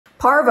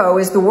Parvo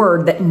is the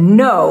word that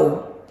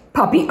no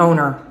puppy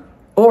owner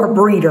or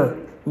breeder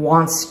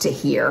wants to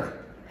hear.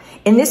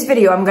 In this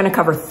video, I'm going to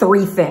cover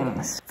 3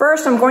 things.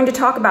 First, I'm going to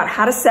talk about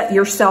how to set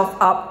yourself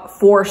up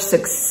for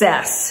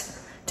success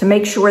to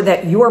make sure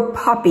that your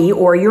puppy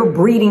or your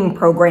breeding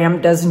program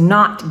does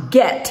not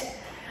get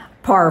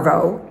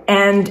Parvo.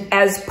 And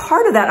as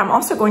part of that, I'm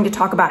also going to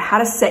talk about how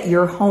to set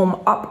your home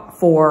up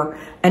for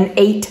an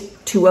 8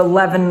 to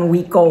 11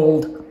 week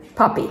old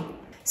puppy.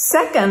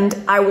 Second,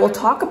 I will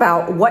talk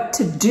about what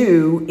to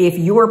do if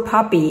your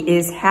puppy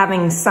is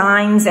having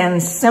signs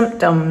and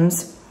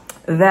symptoms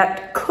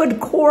that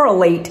could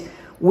correlate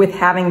with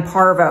having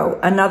Parvo.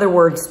 In other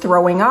words,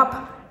 throwing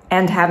up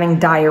and having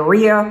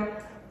diarrhea,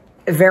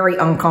 very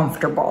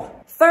uncomfortable.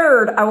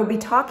 Third, I will be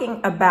talking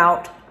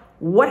about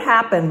what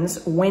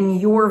happens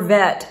when your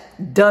vet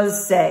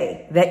does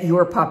say that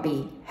your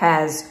puppy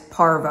has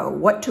Parvo,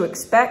 what to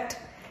expect,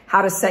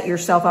 how to set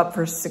yourself up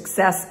for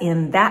success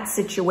in that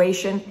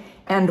situation,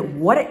 and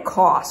what it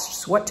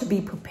costs, what to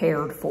be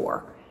prepared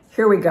for.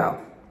 Here we go.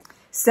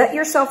 Set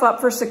yourself up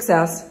for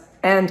success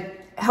and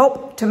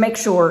help to make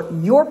sure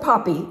your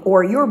puppy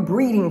or your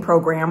breeding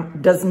program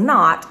does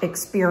not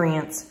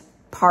experience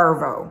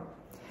Parvo.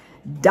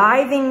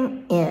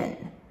 Diving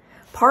in.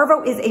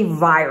 Parvo is a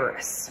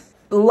virus.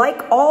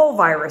 Like all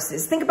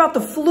viruses, think about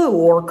the flu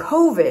or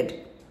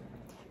COVID.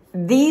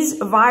 These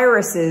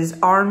viruses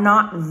are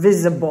not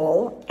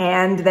visible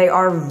and they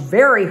are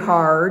very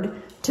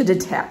hard to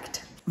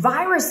detect.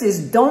 Viruses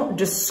don't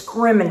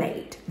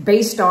discriminate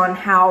based on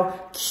how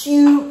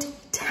cute,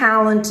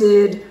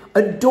 talented,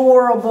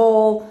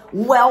 adorable,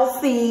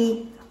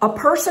 wealthy a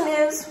person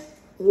is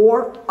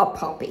or a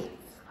puppy.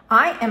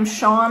 I am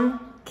Sean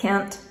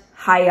Kent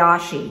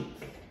Hayashi.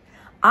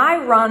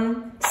 I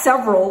run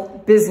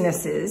several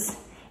businesses,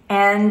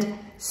 and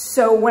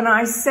so when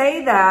I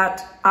say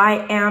that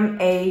I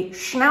am a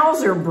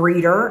Schnauzer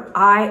breeder,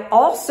 I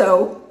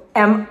also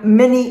am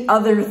many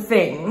other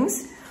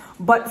things.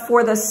 But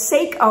for the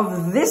sake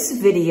of this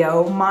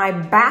video, my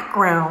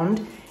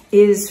background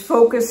is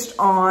focused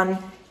on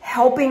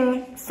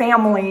helping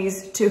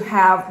families to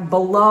have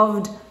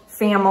beloved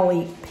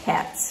family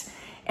pets.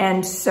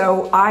 And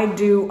so I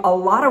do a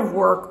lot of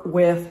work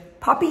with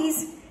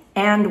puppies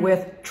and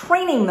with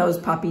training those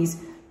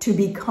puppies to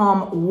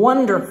become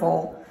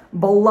wonderful,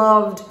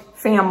 beloved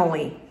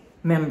family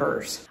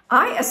members.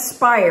 I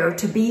aspire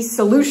to be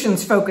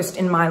solutions focused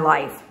in my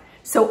life.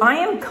 So I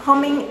am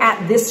coming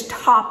at this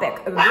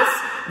topic, this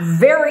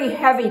very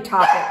heavy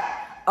topic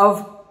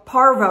of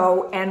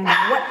Parvo and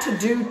what to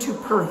do to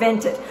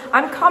prevent it.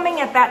 I'm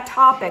coming at that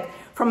topic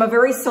from a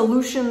very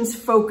solutions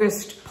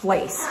focused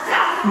place.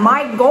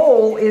 My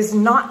goal is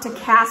not to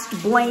cast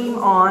blame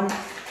on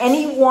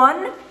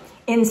anyone.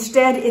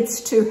 Instead,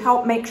 it's to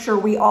help make sure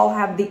we all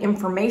have the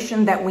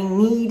information that we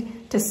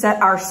need to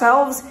set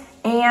ourselves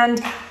and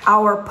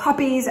our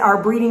puppies,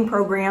 our breeding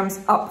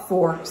programs up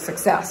for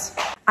success.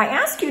 I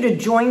ask you to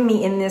join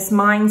me in this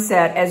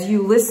mindset as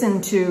you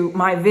listen to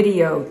my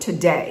video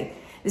today.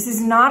 This is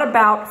not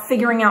about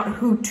figuring out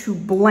who to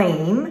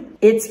blame.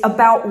 It's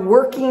about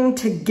working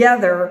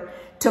together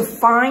to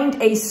find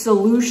a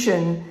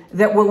solution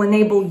that will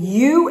enable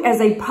you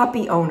as a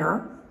puppy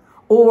owner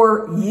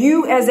or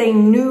you as a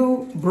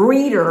new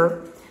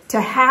breeder to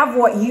have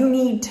what you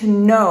need to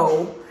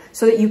know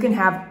so that you can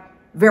have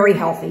very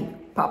healthy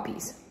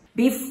puppies.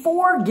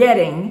 Before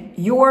getting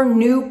your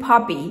new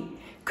puppy,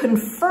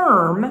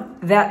 confirm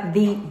that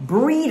the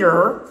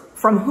breeder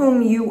from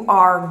whom you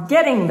are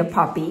getting the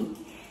puppy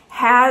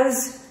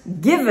has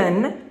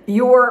given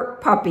your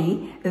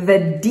puppy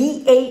the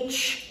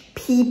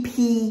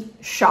DHPP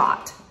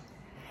shot.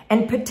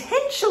 And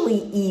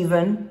potentially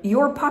even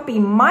your puppy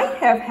might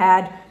have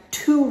had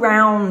 2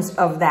 rounds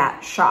of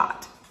that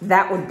shot.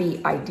 That would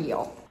be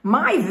ideal.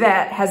 My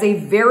vet has a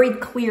very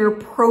clear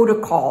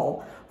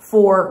protocol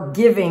for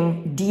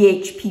giving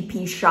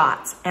DHPP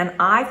shots, and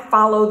I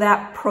follow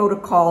that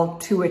protocol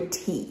to a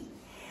T.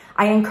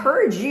 I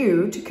encourage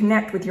you to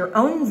connect with your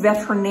own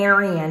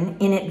veterinarian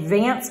in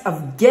advance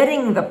of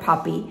getting the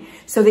puppy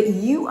so that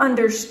you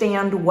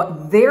understand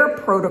what their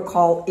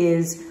protocol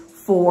is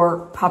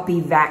for puppy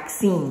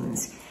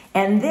vaccines.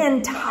 And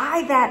then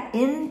tie that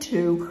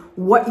into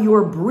what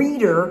your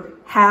breeder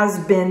has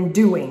been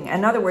doing.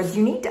 In other words,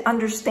 you need to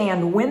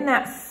understand when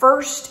that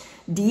first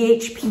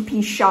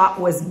DHPP shot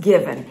was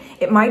given.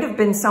 It might have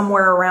been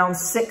somewhere around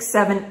 6,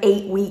 7,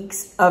 8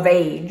 weeks of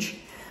age,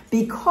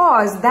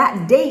 because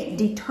that date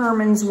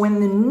determines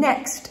when the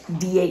next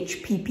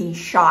DHPP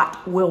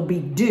shot will be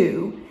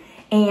due,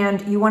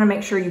 and you want to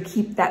make sure you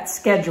keep that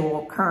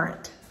schedule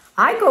current.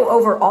 I go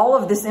over all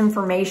of this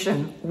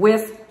information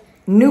with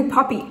new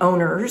puppy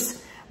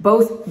owners,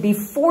 both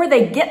before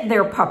they get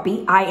their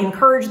puppy. I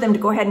encourage them to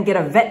go ahead and get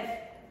a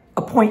vet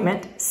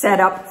appointment set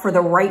up for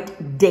the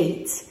right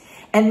dates.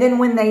 And then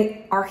when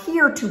they are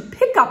here to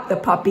pick up the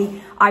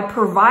puppy, I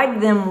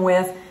provide them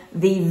with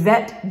the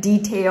vet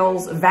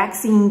details,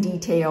 vaccine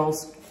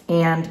details,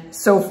 and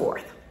so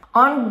forth.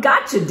 On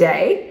Gotcha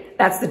Day,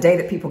 that's the day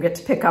that people get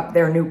to pick up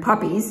their new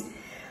puppies,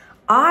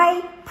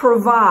 I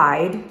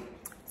provide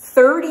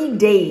 30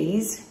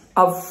 days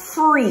of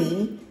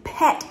free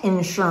pet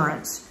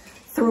insurance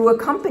through a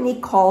company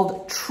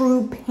called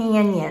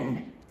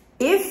Trupanion.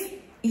 If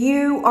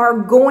you are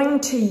going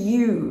to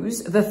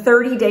use the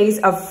 30 days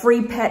of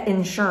free pet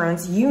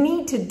insurance, you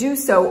need to do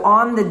so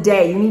on the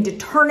day. You need to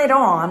turn it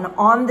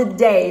on the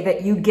day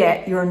that you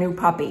get your new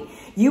puppy.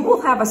 You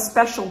will have a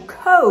special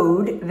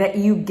code that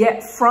you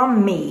get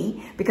from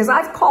me because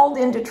I've called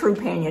into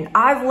Trupanion.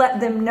 I've let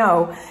them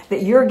know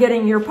that you're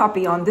getting your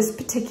puppy on this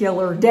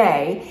particular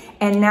day,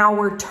 and now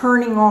we're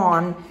turning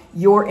on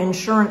your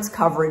insurance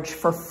coverage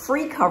for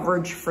free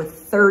coverage for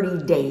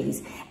 30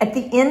 days. At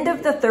the end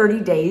of the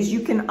 30 days, you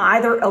can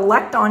either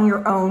elect on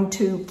your own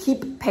to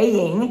keep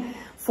paying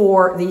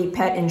for the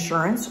pet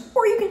insurance,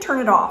 or you can turn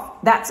it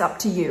off. That's up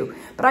to you.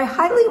 But I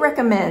highly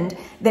recommend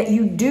that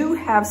you do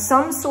have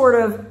some sort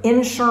of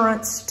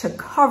insurance to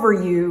cover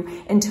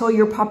you until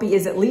your puppy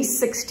is at least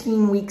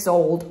 16 weeks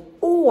old,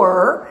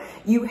 or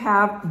you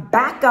have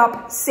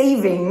backup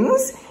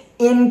savings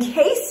in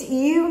case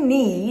you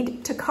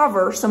need to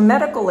cover some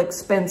medical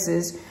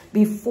expenses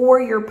before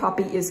your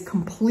puppy is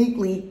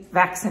completely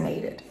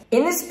vaccinated.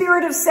 In the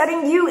spirit of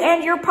setting you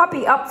and your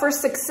puppy up for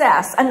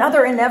success,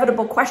 another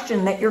inevitable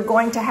question that you're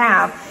going to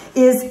have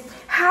is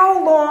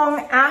how long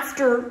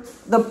after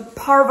the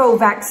Parvo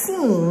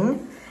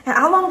vaccine,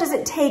 how long does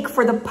it take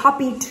for the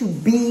puppy to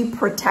be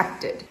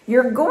protected?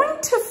 You're going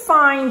to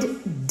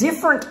find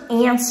different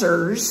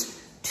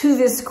answers to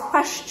this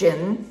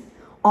question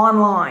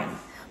online.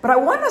 But I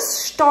want to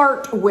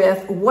start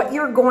with what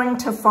you're going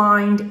to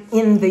find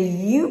in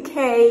the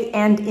UK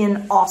and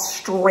in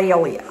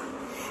Australia.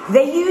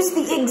 They use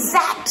the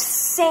exact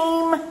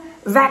same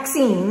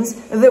vaccines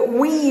that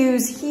we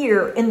use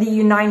here in the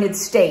United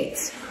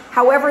States.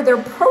 However,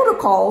 their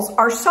protocols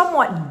are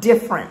somewhat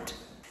different.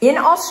 In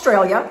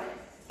Australia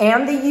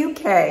and the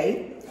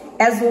UK,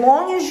 as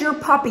long as your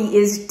puppy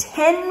is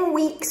 10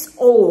 weeks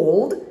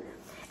old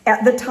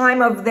at the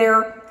time of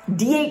their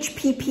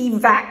DHPP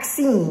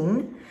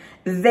vaccine,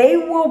 they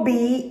will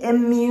be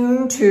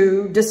immune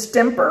to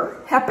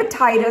distemper,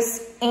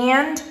 hepatitis,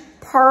 and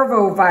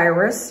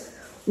parvovirus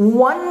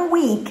 1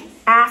 week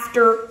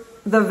after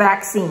the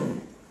vaccine.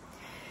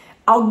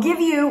 I'll give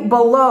you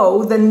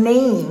below the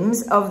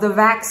names of the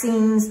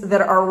vaccines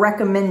that are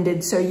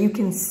recommended so you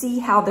can see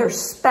how they're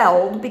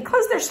spelled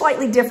because they're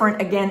slightly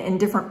different, again, in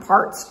different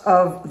parts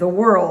of the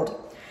world.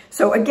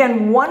 So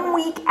again, 1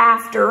 week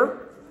after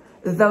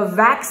the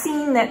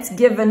vaccine that's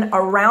given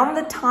around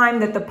the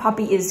time that the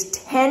puppy is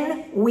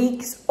 10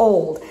 weeks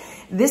old.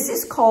 This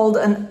is called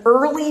an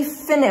early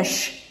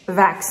finish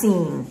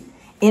vaccine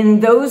in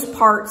those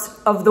parts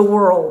of the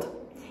world.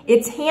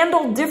 It's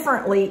handled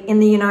differently in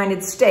the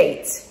United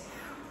States.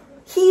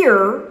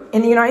 Here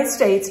in the United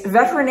States,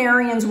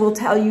 veterinarians will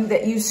tell you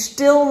that you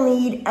still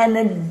need an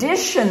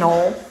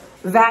additional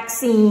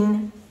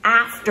vaccine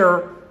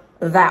after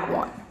that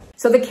one.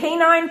 So the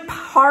canine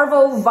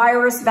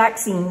parvovirus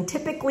vaccine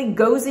typically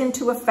goes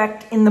into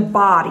effect in the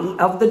body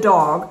of the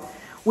dog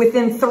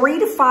within 3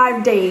 to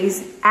 5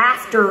 days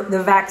after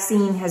the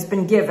vaccine has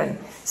been given.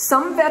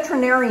 Some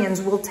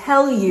veterinarians will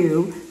tell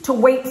you to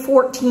wait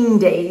 14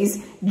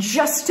 days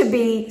just to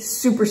be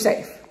super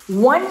safe.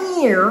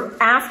 1 year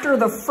after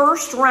the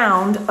first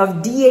round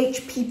of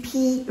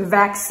DHPP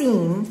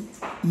vaccine,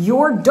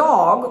 your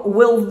dog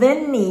will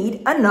then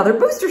need another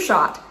booster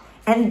shot.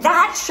 And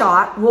that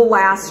shot will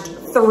last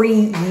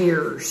 3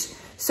 years.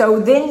 So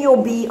then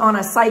you'll be on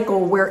a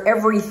cycle where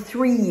every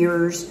 3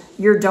 years,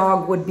 your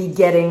dog would be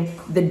getting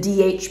the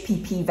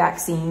DHPP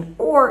vaccine,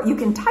 or you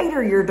can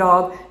titer your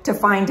dog to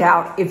find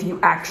out if you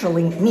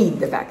actually need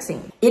the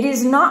vaccine. It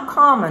is not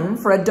common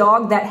for a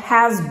dog that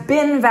has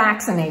been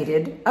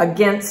vaccinated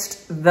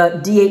against the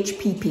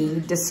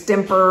DHPP,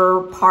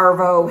 distemper,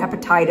 parvo,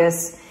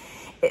 hepatitis,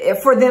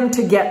 for them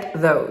to get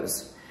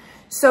those.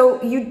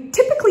 So you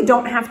typically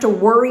don't have to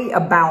worry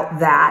about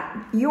that.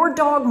 Your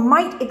dog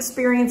might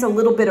experience a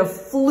little bit of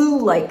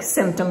flu-like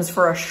symptoms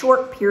for a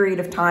short period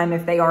of time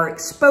if they are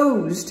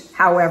exposed,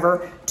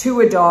 however,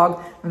 to a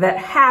dog that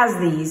has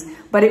these,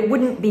 but it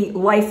wouldn't be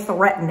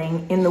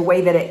life-threatening in the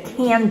way that it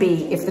can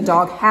be if the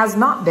dog has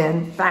not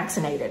been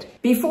vaccinated.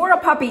 Before a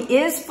puppy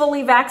is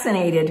fully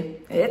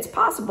vaccinated, it's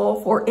possible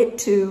for it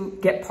to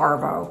get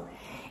parvo.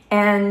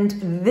 And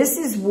this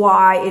is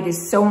why it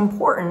is so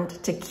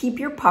important to keep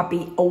your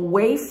puppy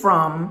away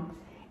from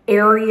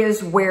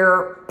areas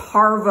where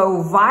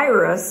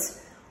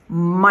parvovirus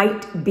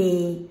might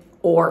be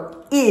or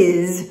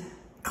is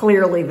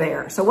clearly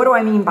there. So what do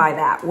I mean by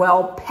that?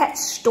 Well, pet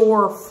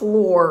store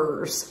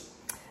floors,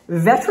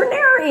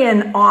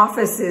 veterinarian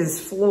offices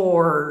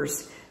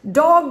floors,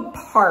 dog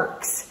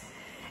parks,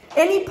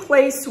 any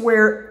place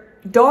where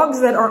dogs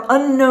that are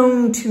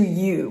unknown to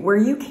you, where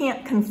you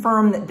can't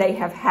confirm that they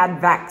have had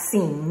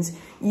vaccines,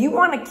 you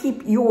want to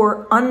keep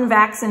your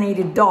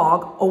unvaccinated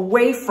dog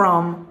away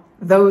from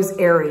those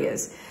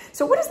areas.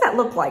 So what does that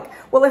look like?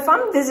 Well, if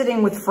I'm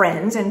visiting with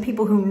friends and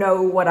people who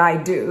know what I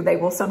do, they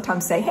will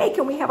sometimes say, hey,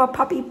 can we have a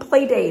puppy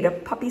play date, a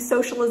puppy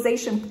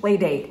socialization play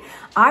date?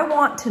 I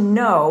want to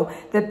know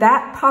that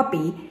that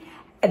puppy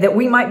that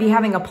we might be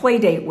having a play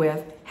date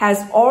with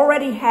has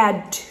already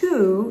had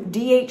 2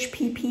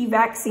 DHPP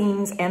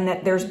vaccines, and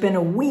that there's been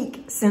a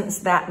week since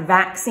that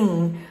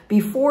vaccine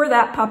before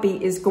that puppy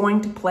is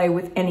going to play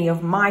with any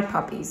of my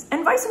puppies,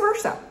 and vice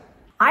versa.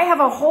 I have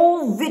a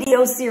whole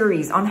video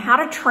series on how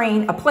to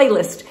train, a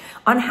playlist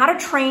on how to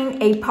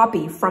train a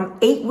puppy from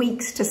 8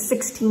 weeks to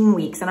 16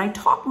 weeks. And I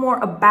talk more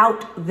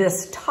about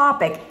this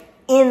topic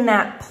in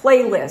that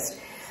playlist.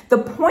 The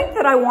point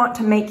that I want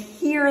to make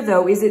here,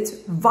 though, is it's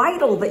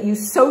vital that you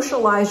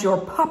socialize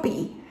your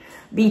puppy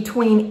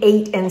between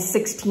 8 and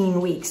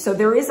 16 weeks. So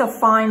there is a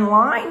fine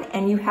line,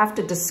 and you have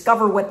to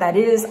discover what that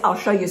is. I'll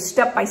show you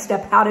step by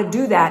step how to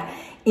do that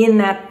in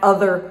that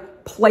other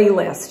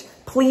playlist.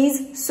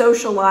 Please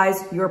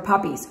socialize your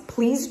puppies.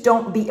 Please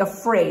don't be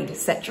afraid.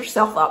 Set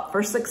yourself up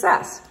for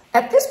success.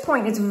 At this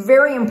point, it's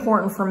very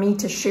important for me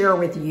to share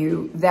with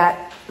you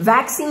that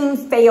vaccine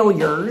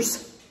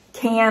failures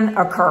can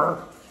occur.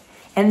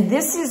 And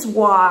this is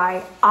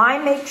why I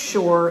make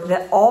sure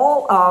that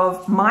all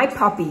of my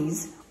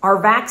puppies are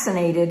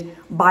vaccinated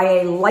by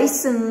a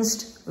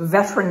licensed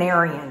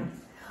veterinarian.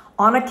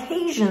 On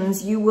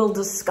occasions, you will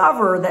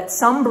discover that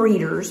some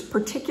breeders,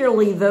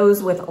 particularly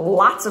those with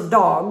lots of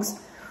dogs,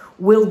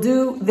 will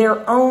do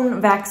their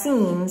own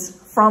vaccines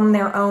from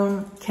their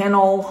own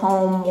kennel,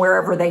 home,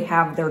 wherever they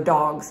have their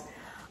dogs.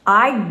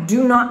 I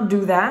do not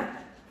do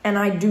that, and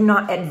I do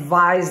not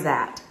advise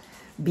that,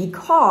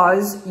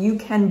 because you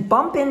can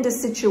bump into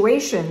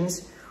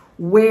situations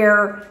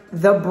where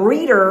the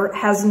breeder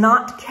has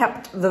not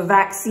kept the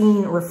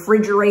vaccine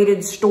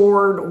refrigerated,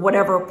 stored,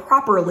 whatever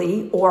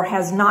properly, or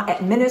has not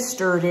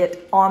administered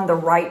it on the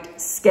right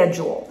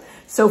schedule.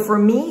 So for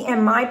me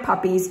and my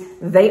puppies,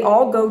 they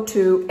all go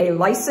to a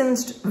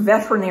licensed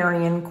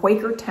veterinarian,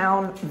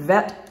 Quakertown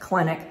Vet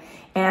Clinic,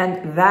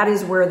 and that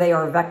is where they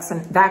are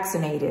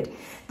vaccinated.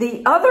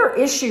 The other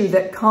issue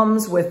that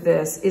comes with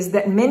this is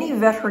that many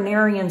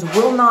veterinarians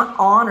will not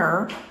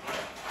honor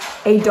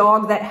a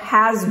dog that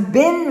has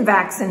been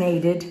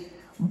vaccinated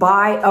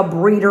by a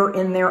breeder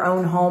in their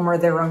own home or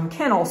their own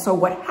kennel. So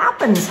what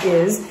happens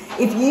is,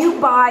 if you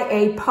buy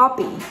a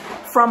puppy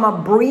from a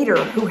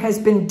breeder who has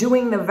been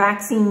doing the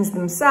vaccines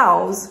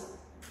themselves,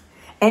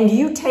 and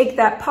you take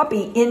that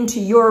puppy into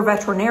your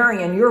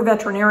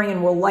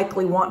veterinarian will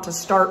likely want to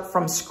start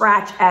from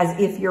scratch as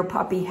if your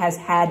puppy has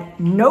had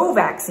no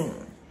vaccine.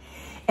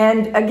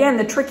 And again,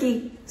 the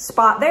tricky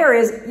spot there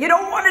is you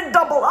don't want to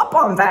double up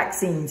on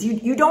vaccines.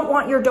 You don't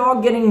want your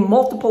dog getting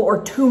multiple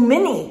or too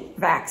many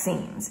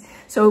vaccines.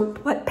 So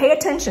pay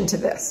attention to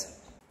this.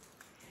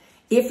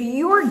 If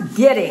you're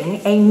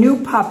getting a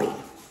new puppy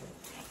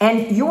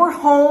and your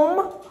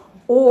home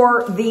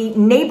or the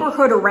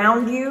neighborhood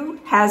around you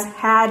has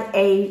had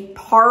a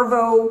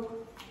Parvo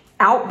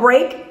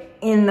outbreak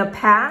in the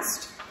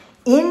past,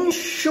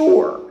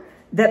 ensure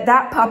that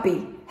that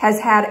puppy has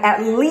had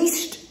at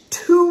least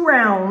 2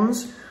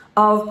 rounds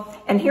of,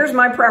 and here's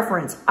my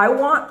preference, I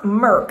want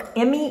Merck,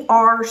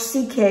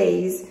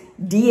 M-E-R-C-K's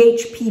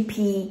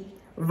DHPP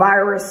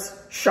virus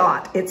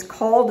shot. It's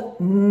called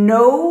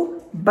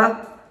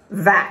Novivac.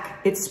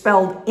 It's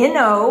spelled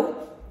N-O-B-I-V-A-C.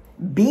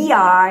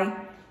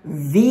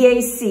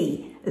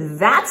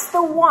 That's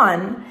the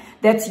one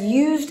that's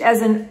used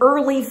as an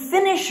early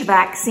finish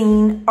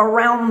vaccine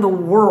around the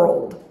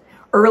world.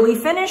 Early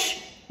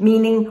finish,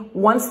 meaning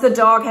once the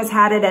dog has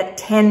had it at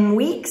 10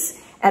 weeks,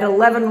 at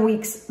 11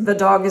 weeks, the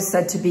dog is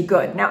said to be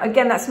good. Now,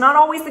 again, that's not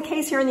always the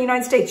case here in the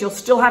United States. You'll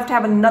still have to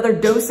have another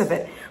dose of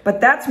it.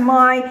 But that's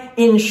my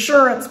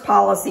insurance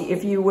policy,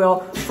 if you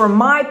will, for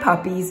my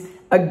puppies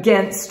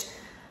against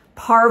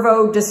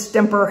Parvo,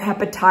 distemper,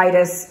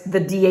 hepatitis, the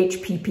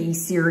DHPP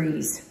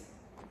series.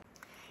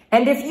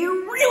 And if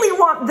you really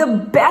want the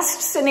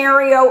best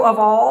scenario of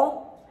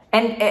all,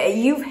 and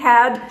you've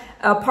had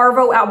a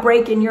Parvo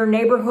outbreak in your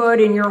neighborhood,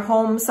 in your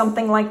home,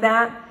 something like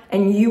that,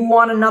 and you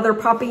want another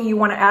puppy, you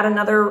want to add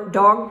another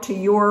dog to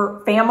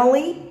your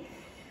family,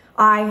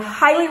 I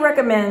highly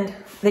recommend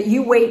that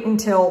you wait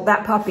until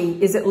that puppy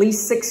is at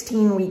least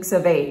 16 weeks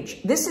of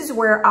age. This is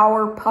where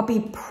our puppy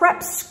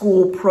prep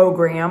school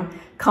program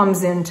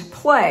comes into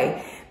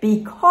play,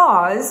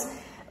 because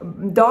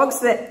dogs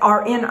that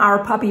are in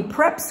our puppy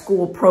prep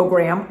school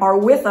program are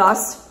with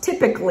us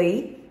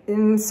typically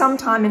in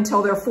sometime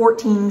until they're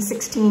 14,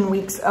 16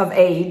 weeks of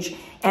age,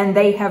 and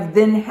they have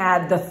then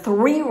had the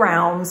 3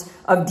 rounds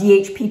of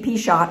DHPP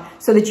shot,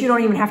 so that you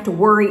don't even have to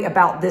worry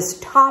about this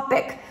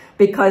topic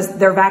because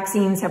their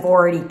vaccines have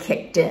already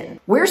kicked in.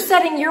 We're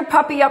setting your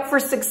puppy up for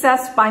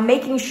success by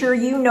making sure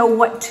you know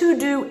what to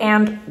do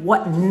and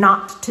what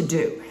not to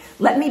do.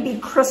 Let me be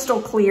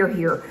crystal clear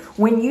here.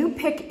 When you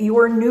pick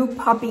your new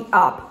puppy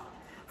up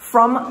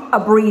from a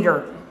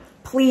breeder,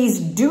 please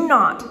do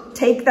not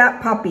take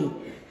that puppy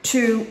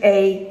to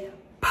a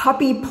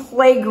puppy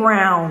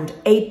playground,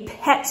 a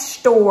pet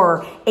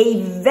store,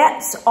 a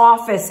vet's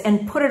office,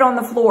 and put it on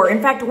the floor.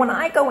 In fact, when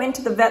I go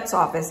into the vet's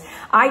office,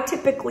 I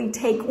typically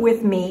take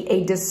with me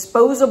a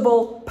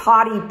disposable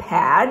potty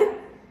pad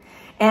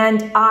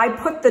and I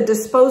put the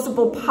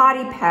disposable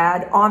potty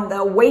pad on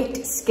the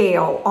weight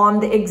scale, on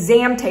the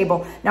exam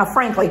table. Now,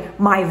 frankly,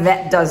 my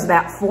vet does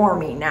that for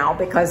me now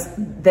because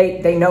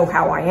they know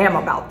how I am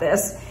about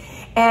this.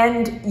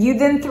 And you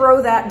then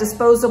throw that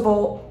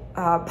disposable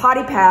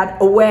potty pad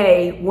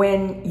away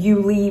when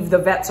you leave the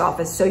vet's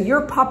office. So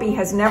your puppy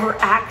has never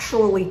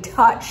actually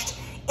touched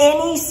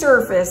any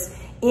surface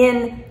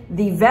in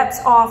the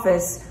vet's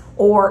office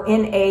or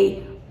in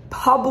a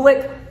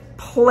public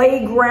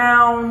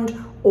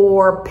playground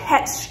or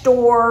pet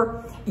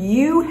store.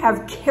 You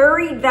have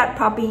carried that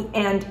puppy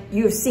and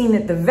you've seen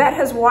that the vet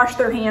has washed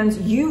their hands,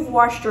 you've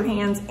washed your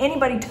hands,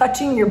 anybody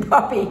touching your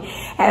puppy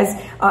has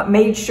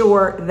made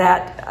sure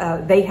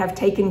that they have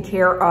taken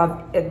care of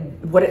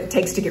what it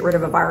takes to get rid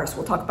of a virus.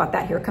 We'll talk about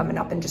that here coming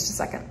up in just a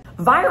second.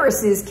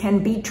 Viruses can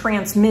be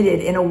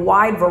transmitted in a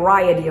wide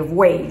variety of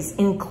ways,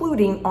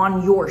 including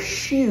on your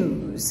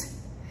shoes.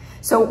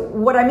 So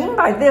what I mean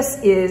by this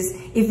is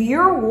if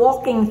you're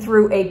walking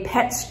through a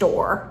pet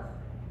store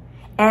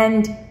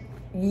and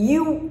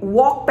you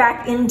walk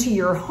back into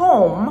your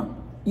home,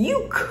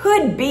 you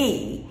could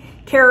be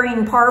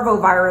carrying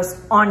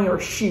parvovirus on your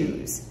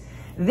shoes.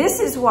 This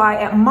is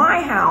why at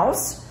my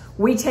house,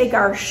 we take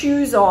our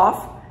shoes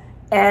off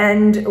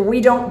and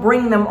we don't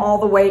bring them all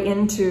the way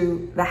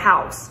into the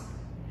house.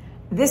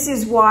 This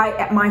is why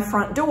at my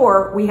front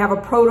door, we have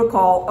a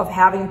protocol of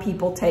having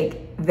people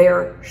take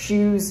their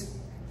shoes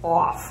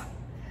off.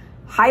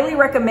 Highly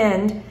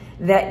recommend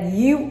that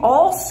you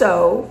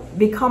also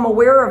become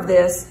aware of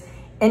this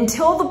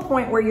until the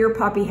point where your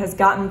puppy has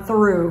gotten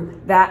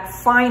through that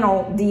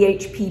final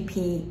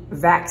DHPP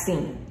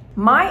vaccine.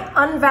 My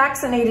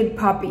unvaccinated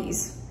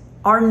puppies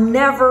are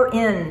never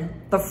in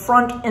the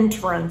front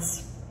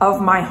entrance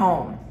of my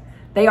home.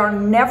 They are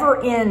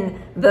never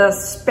in the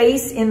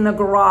space in the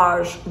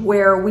garage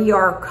where we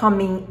are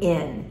coming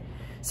in.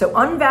 So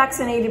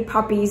unvaccinated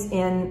puppies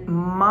in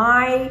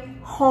my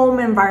home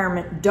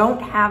environment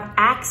don't have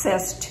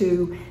access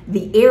to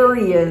the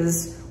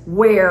areas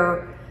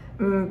where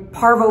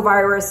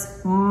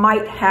parvovirus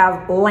might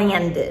have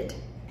landed.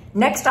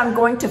 Next, I'm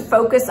going to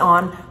focus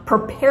on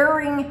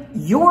preparing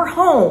your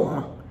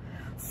home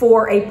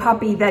for a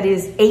puppy that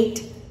is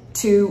 8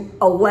 to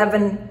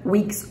 11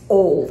 weeks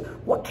old.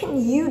 What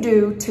can you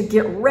do to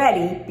get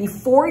ready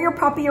before your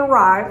puppy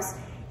arrives,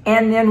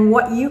 and then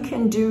what you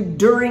can do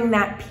during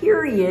that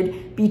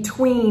period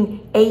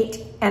between 8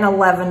 and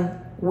 11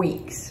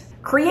 weeks.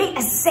 Create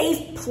a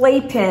safe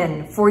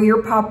playpen for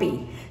your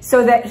puppy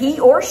so that he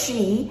or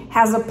she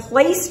has a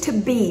place to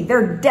be,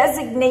 their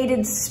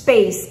designated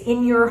space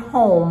in your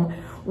home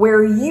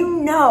where you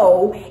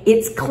know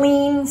it's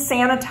clean,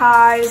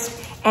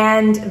 sanitized,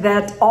 and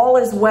that all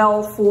is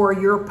well for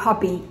your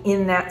puppy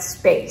in that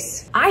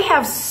space. I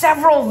have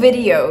several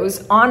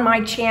videos on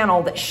my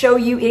channel that show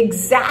you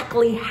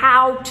exactly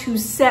how to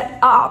set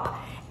up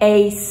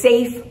a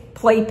safe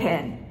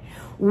playpen.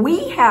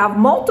 We have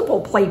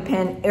multiple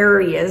playpen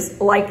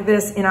areas like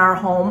this in our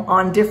home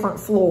on different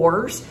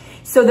floors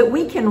so that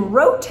we can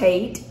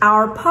rotate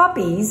our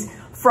puppies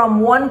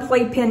from one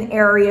playpen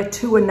area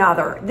to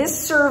another.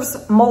 This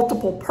serves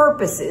multiple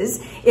purposes.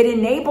 It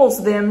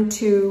enables them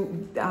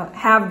to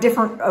have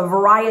a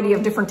variety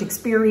of different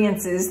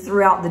experiences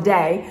throughout the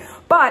day,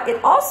 but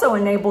it also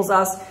enables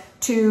us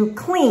to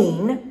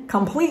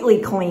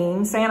completely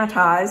clean,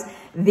 sanitize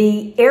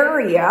the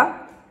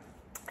area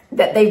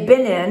that they've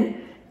been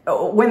in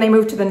when they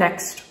move to the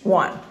next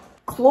one.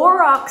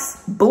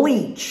 Clorox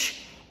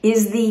bleach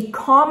is the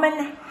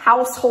common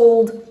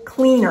household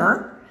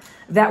cleaner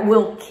that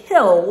will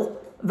kill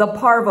the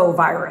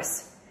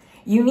parvovirus.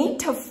 You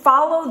need to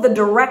follow the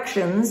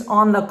directions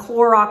on the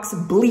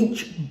Clorox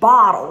bleach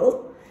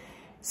bottle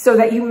so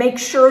that you make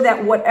sure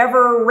that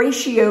whatever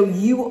ratio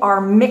you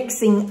are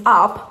mixing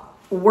up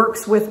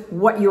works with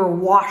what you're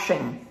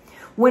washing.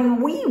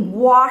 When we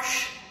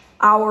wash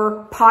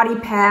our potty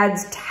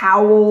pads,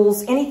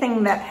 towels,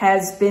 anything that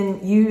has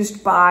been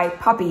used by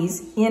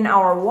puppies in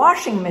our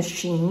washing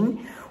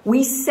machine,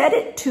 we set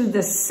it to the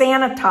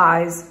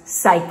sanitize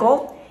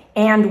cycle,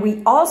 and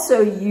we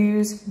also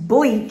use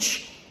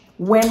bleach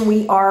when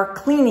we are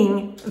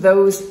cleaning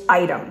those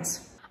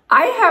items.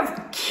 I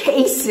have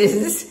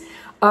cases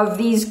of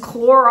these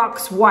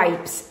Clorox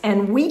wipes,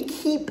 and we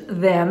keep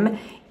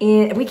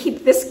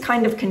this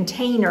kind of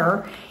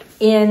container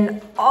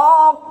in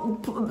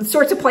all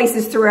sorts of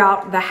places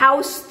throughout the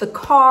house, the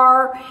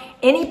car,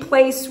 any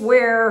place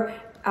where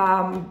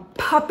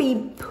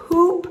puppy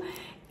poop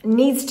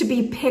needs to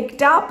be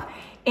picked up,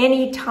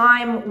 any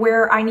time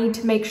where I need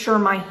to make sure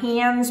my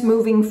hand's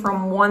moving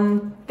from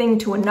one thing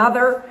to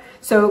another.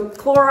 So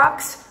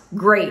Clorox,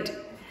 great.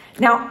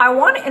 Now, I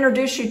want to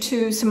introduce you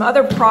to some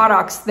other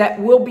products that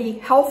will be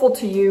helpful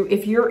to you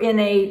if you're in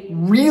a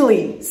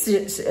really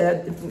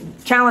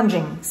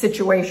challenging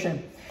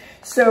situation.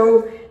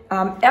 So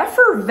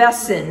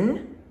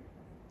effervescin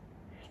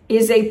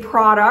is a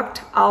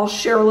product. I'll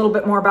share a little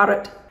bit more about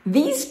it.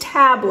 These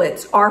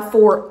tablets are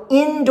for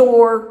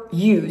indoor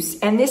use,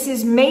 and this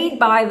is made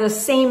by the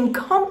same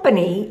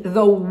company,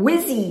 the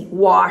Wizzy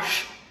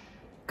Wash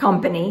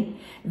company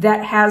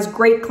that has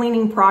great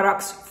cleaning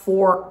products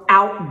for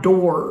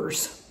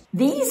outdoors.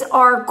 These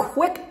are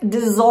quick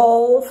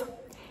dissolve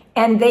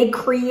and they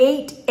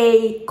create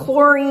a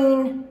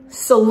chlorine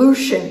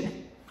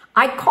solution.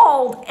 I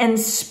called and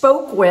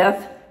spoke with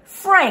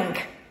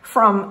Frank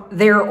from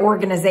their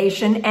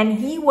organization, and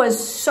he was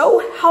so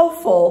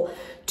helpful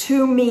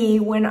to me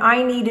when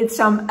I needed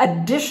some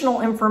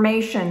additional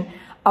information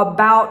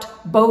about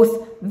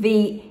both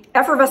the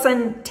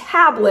effervescent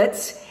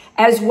tablets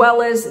as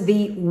well as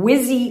the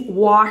Wizzy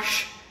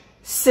Wash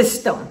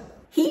system.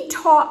 He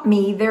taught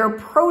me their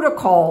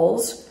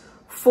protocols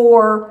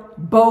for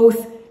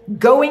both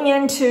going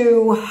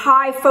into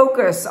high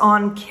focus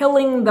on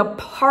killing the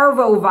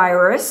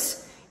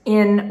Parvovirus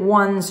in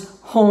one's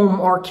home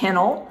or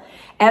kennel,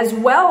 as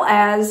well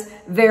as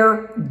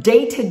their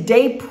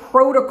day-to-day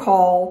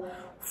protocol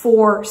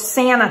for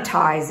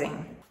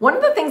sanitizing. One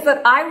of the things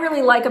that I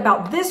really like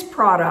about this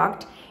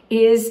product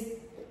is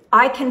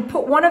I can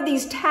put one of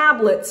these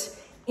tablets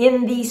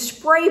in the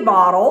spray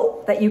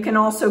bottle that you can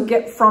also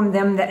get from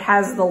them that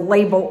has the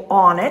label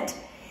on it.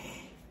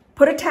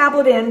 Put a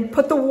tablet in,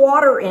 put the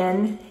water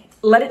in,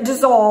 let it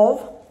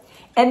dissolve,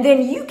 and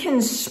then you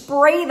can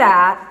spray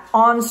that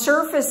on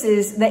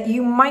surfaces that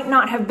you might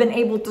not have been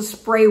able to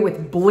spray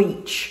with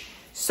bleach.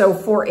 So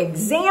for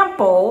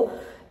example,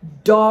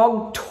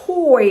 dog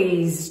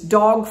toys,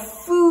 dog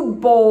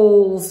food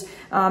bowls,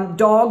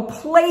 dog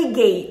play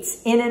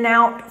gates, in and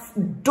out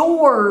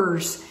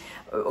doors,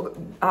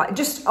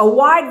 just a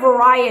wide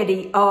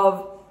variety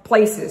of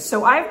places.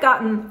 So I've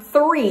gotten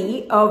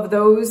 3 of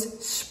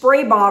those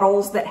spray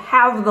bottles that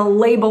have the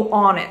label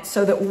on it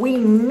so that we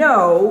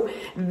know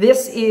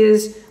this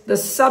is the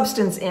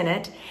substance in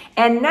it.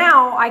 And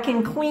now I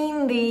can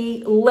clean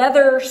the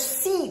leather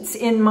seats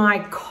in my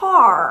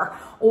car,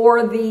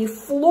 or the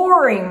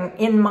flooring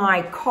in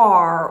my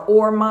car,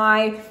 or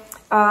my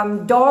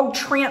dog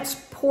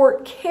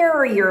transport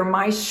carrier,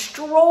 my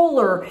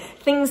stroller,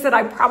 things that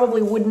I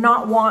probably would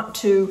not want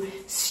to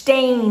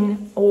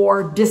stain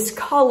or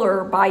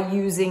discolor by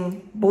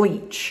using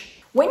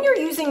bleach. When you're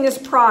using this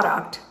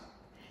product,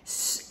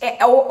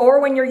 or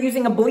when you're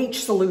using a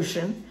bleach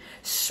solution,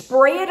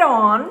 spray it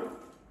on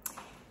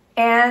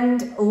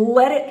and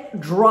let it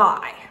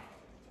dry.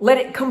 Let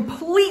it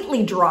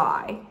completely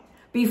dry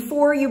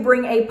before you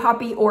bring a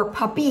puppy or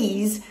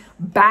puppies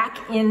back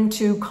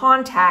into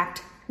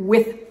contact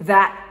with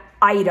that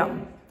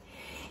item.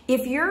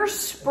 If you're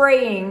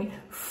spraying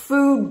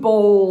food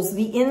bowls,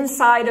 the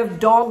inside of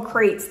dog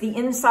crates, the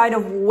inside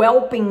of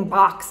whelping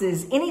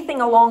boxes, anything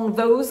along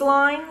those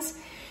lines,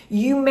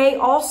 you may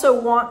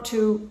also want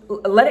to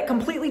let it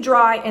completely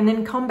dry and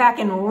then come back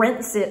and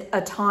rinse it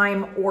a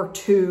time or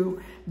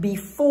 2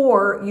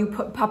 before you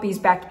put puppies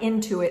back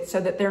into it so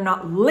that they're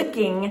not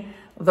licking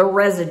the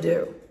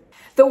residue.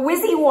 The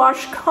Wizzy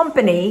Wash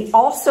company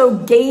also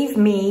gave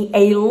me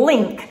a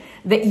link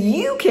that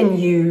you can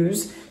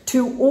use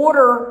to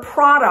order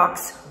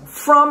products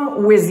from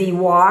Wizzy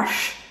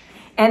Wash,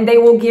 and they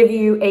will give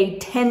you a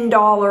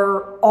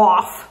 $10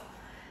 off.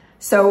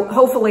 So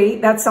hopefully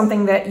that's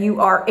something that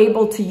you are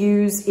able to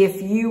use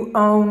if you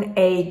own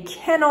a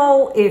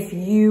kennel, if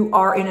you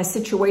are in a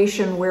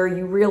situation where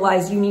you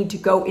realize you need to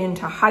go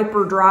into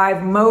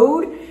hyperdrive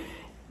mode.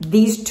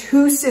 These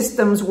 2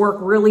 systems work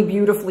really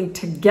beautifully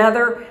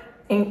together,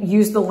 and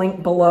use the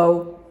link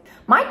below.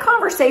 My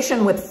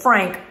conversation with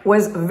Frank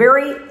was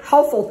very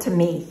helpful to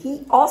me.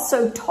 He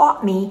also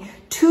taught me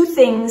 2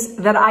 things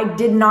that I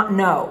did not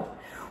know.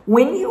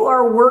 When you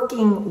are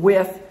working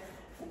with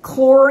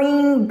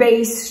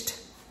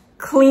chlorine-based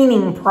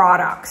cleaning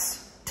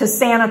products to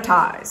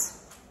sanitize,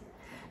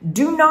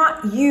 do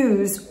not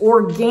use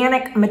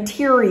organic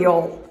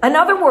material. In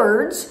other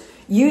words,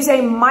 use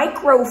a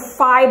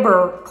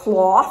microfiber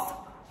cloth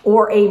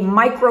or a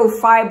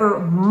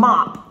microfiber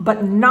mop,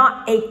 but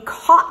not a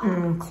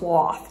cotton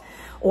cloth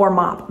or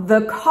mop.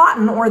 The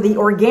cotton or the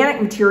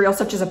organic material,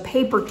 such as a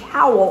paper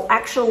towel,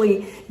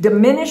 actually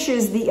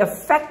diminishes the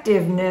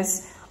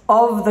effectiveness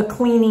of the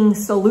cleaning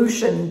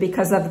solution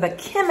because of the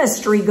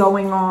chemistry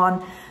going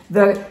on.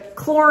 The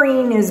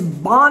chlorine is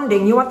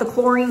bonding. You want the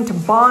chlorine to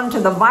bond to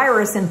the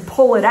virus and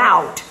pull it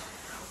out,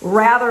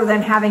 rather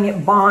than having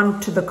it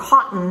bond to the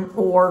cotton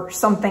or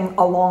something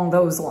along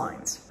those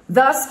lines.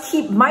 Thus,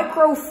 keep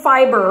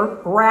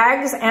microfiber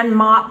rags and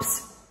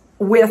mops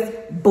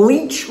with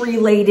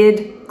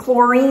bleach-related,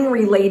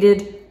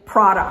 chlorine-related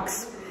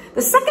products.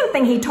 The second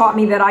thing he taught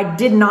me that I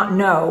did not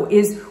know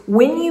is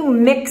when you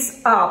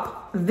mix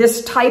up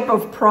this type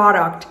of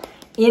product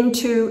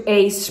into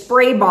a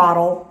spray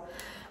bottle,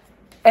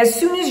 as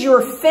soon as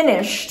you're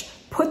finished,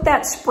 put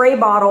that spray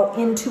bottle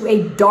into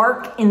a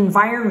dark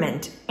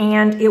environment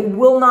and it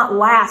will not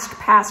last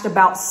past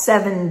about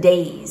 7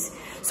 days.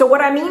 So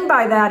what I mean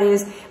by that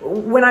is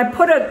when I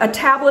put a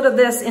tablet of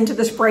this into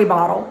the spray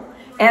bottle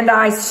and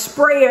I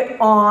spray it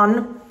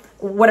on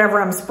whatever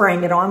I'm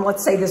spraying it on,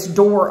 let's say this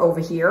door over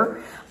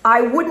here,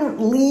 I wouldn't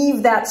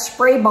leave that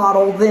spray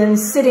bottle then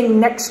sitting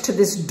next to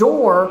this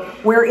door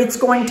where it's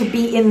going to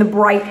be in the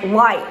bright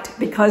light,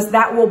 because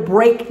that will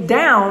break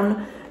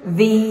down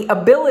the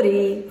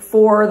ability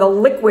for the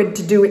liquid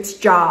to do its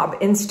job.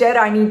 Instead,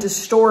 I need to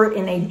store it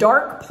in a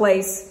dark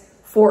place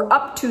for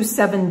up to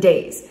 7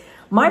 days.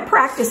 My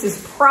practice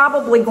is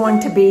probably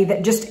going to be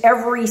that just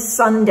every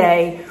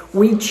Sunday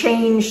we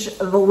change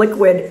the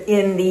liquid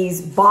in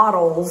these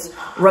bottles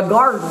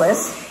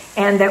regardless,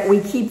 and that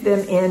we keep them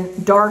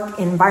in dark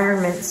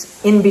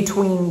environments in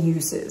between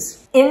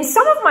uses. In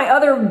some of my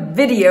other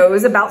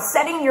videos about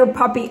setting your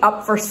puppy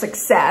up for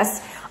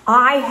success,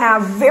 I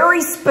have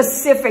very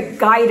specific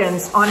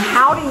guidance on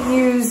how to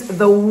use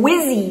the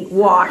Wizzy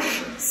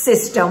Wash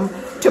system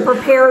to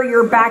prepare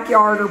your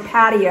backyard or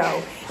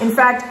patio. In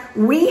fact,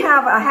 we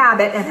have a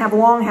habit, and have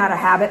long had a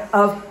habit,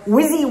 of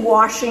Wizzy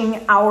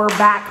washing our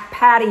back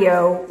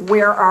patio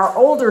where our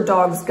older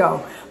dogs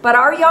go. But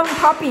our young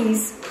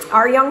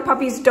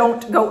puppies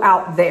don't go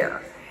out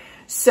there.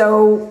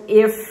 So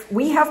if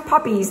we have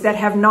puppies that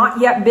have not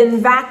yet been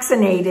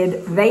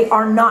vaccinated, they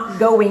are not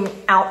going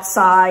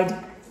outside,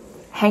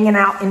 hanging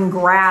out in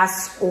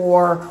grass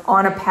or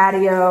on a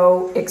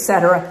patio,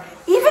 etc.,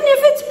 even if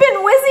it's been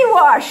Wizzy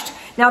washed.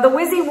 Now, the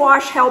Wizzy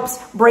Wash helps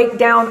break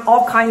down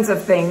all kinds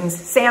of things,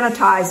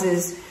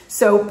 sanitizes.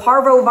 So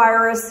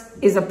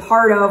Parvovirus is a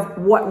part of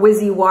what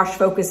Wizzy Wash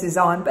focuses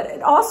on, but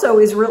it also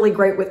is really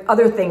great with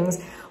other things,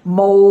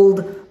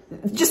 mold,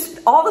 just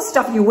all the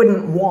stuff you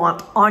wouldn't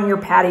want on your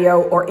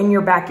patio or in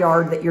your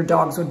backyard that your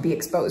dogs would be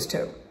exposed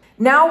to.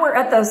 Now we're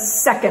at the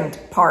second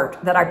part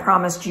that I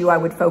promised you I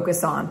would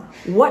focus on.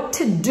 What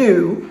to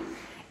do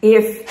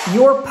if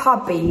your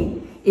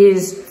puppy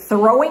is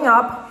throwing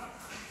up,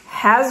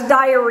 has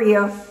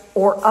diarrhea,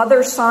 or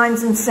other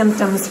signs and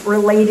symptoms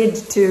related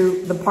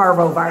to the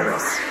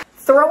parvovirus.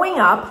 Throwing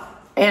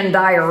up and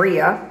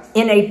diarrhea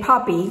in a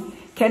puppy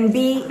can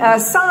be a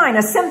sign,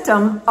 a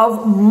symptom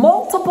of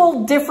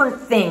multiple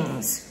different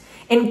things,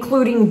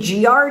 including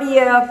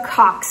Giardia,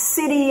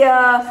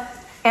 Coccidia,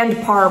 and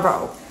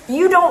Parvo.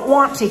 You don't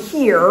want to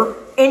hear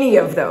any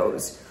of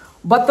those,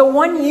 but the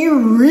one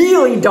you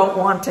really don't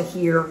want to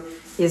hear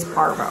is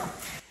Parvo.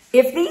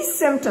 If these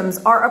symptoms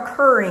are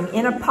occurring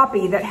in a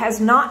puppy that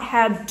has not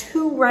had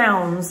 2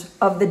 rounds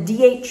of the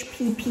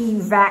DHPP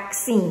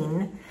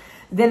vaccine,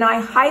 then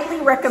I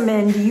highly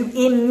recommend you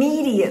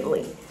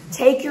immediately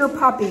take your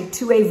puppy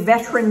to a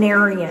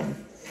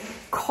veterinarian.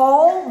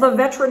 Call the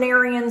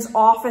veterinarian's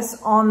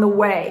office on the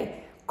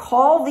way.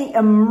 Call the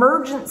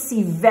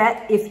emergency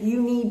vet if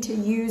you need to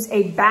use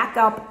a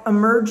backup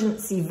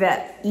emergency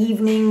vet,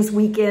 evenings,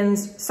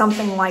 weekends,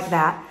 something like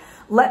that.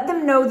 Let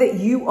them know that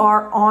you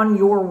are on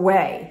your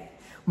way.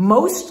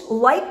 Most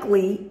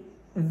likely,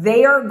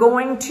 they are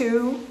going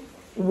to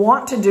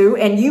want to do,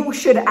 and you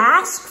should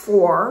ask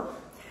for,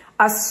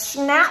 a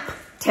SNAP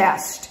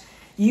test.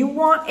 You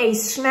want a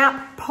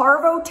SNAP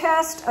Parvo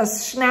test, a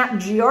SNAP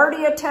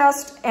Giardia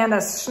test, and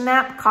a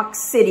SNAP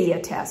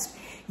Coccidia test.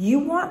 You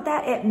want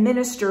that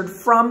administered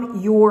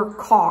from your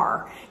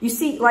car. You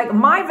see, like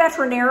my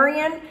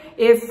veterinarian,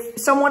 if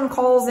someone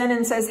calls in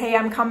and says, hey,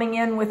 I'm coming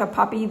in with a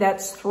puppy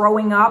that's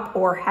throwing up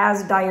or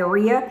has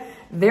diarrhea,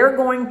 they're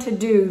going to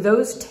do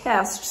those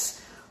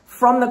tests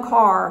from the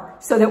car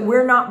so that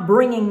we're not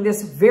bringing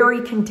this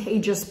very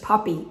contagious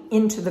puppy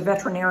into the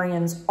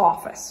veterinarian's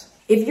office.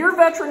 If your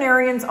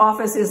veterinarian's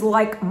office is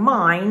like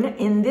mine,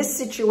 in this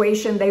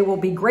situation, they will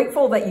be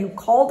grateful that you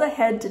called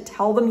ahead to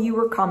tell them you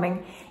were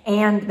coming,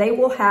 and they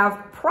will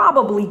have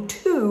probably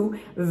 2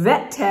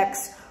 vet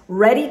techs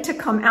ready to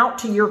come out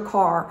to your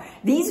car.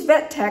 These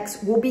vet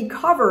techs will be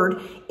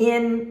covered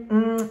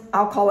in,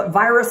 I'll call it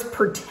virus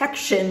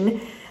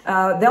protection.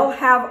 They'll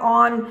have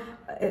on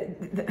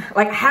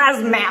like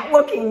hazmat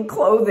looking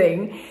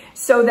clothing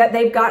so that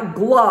they've got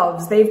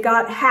gloves, they've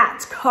got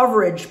hats,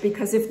 coverage,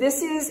 because if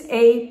this is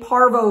a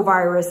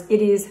parvovirus,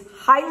 it is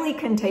highly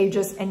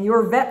contagious and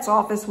your vet's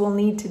office will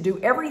need to do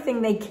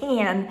everything they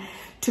can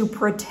to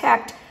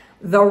protect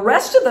the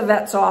rest of the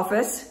vet's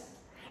office,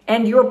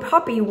 and your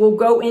puppy will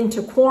go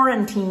into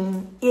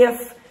quarantine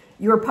if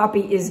your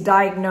puppy is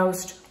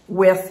diagnosed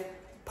with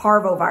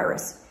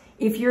parvovirus.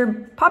 If your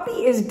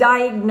puppy is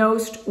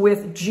diagnosed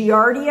with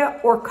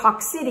Giardia or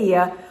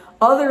Coccidia,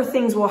 other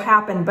things will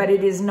happen, but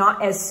it is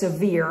not as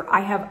severe. I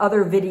have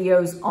other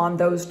videos on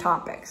those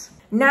topics.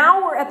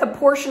 Now we're at the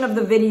portion of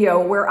the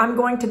video where I'm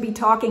going to be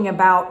talking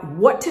about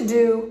what to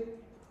do,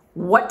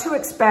 what to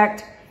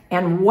expect,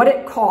 and what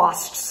it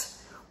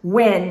costs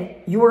when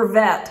your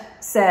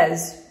vet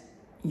says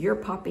your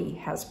puppy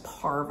has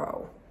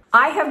parvo.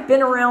 I have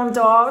been around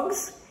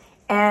dogs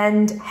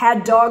and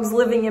had dogs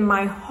living in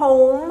my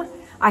home.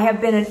 I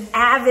have been an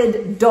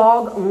avid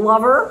dog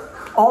lover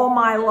all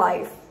my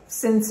life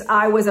since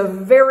I was a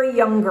very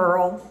young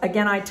girl.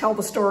 Again, I tell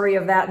the story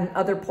of that in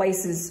other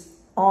places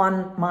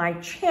on my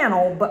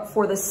channel, but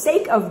for the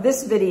sake of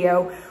this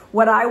video,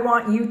 what I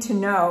want you to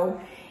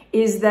know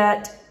is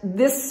that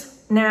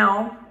this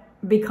now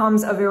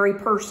becomes a very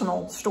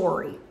personal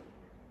story.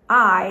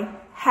 I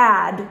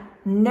had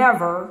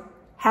never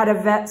had a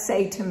vet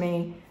say to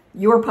me,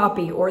 your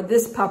puppy or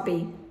this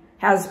puppy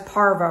has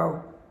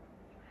parvo,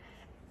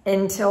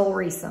 until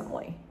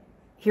recently.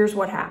 Here's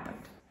what happened.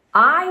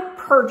 I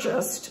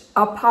purchased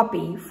a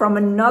puppy from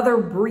another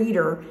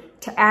breeder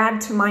to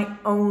add to my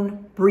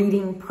own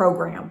breeding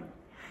program.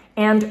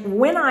 And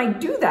when I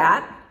do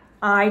that,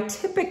 I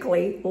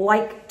typically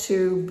like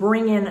to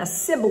bring in a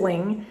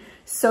sibling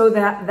so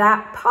that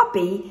that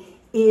puppy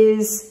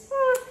is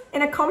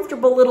in a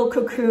comfortable little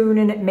cocoon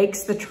and it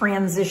makes the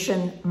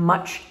transition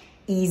much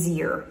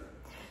easier.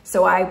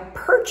 So I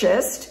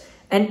purchased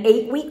an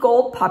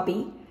 8-week-old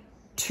puppy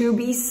to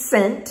be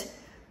sent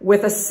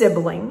with a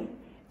sibling,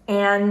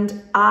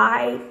 and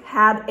I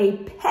had a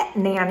pet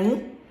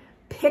nanny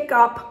pick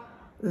up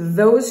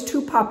those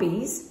 2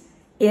 puppies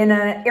in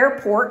an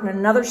airport in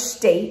another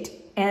state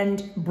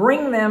and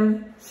bring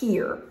them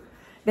here.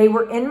 They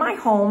were in my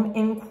home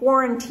in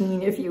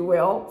quarantine, if you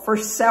will, for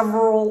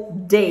several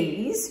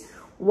days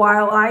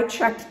while I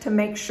checked to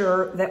make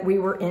sure that we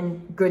were in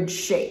good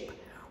shape.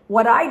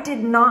 What I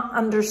did not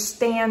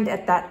understand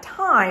at that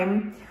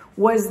time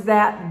was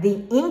that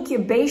the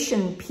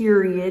incubation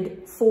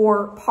period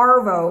for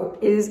Parvo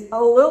is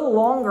a little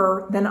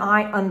longer than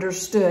I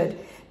understood.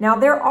 Now,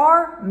 there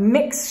are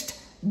mixed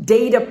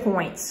data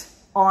points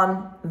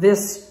on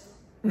this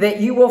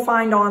that you will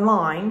find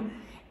online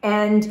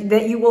and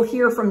that you will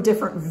hear from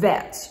different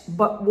vets.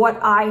 But what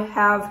I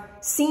have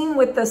seen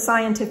with the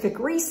scientific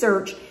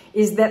research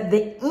is that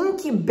the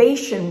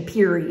incubation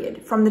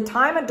period from the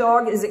time a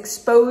dog is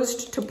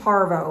exposed to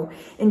Parvo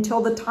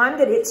until the time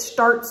that it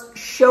starts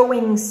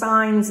showing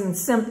signs and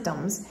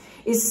symptoms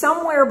is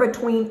somewhere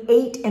between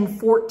 8 and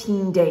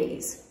 14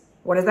 days.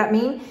 What does that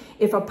mean?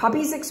 If a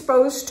puppy's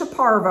exposed to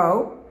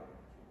Parvo,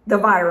 the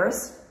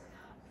virus,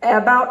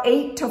 about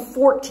 8 to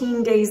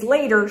 14 days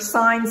later,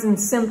 signs and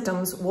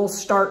symptoms will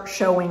start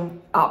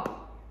showing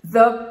up.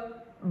 The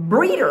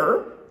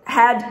breeder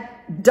had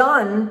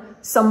done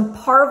some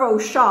Parvo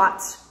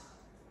shots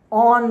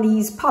on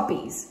these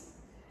puppies,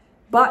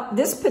 but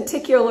this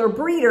particular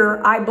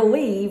breeder, I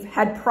believe,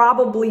 had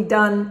probably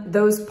done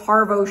those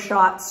Parvo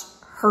shots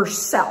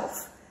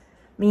herself,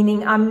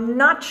 meaning I'm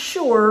not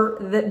sure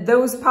that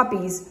those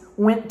puppies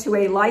went to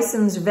a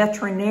licensed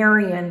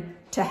veterinarian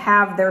to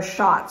have their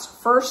shots.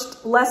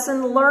 First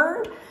lesson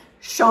learned,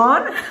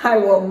 Sean, I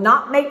will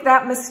not make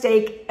that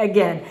mistake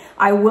again.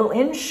 I will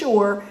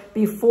ensure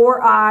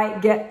before I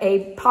get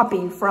a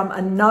puppy from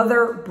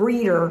another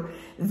breeder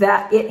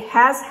that it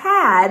has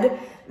had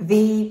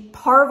the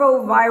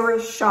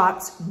Parvovirus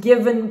shots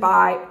given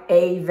by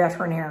a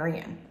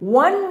veterinarian.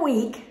 1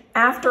 week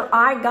after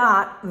I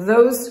got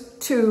those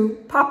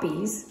 2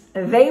 puppies,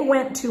 they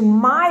went to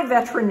my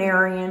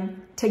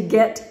veterinarian to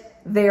get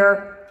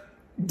their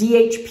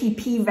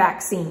DHPP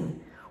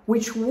vaccine,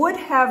 which would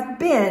have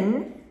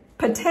been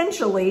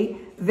potentially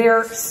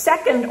their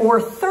 2nd or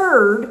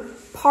 3rd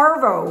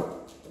Parvo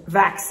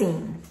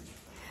vaccine.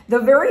 The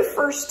very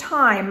first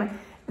time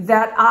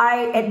that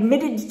I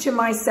admitted to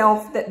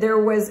myself that there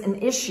was an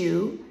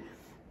issue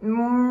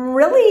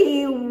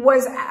really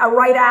was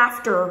right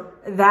after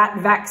that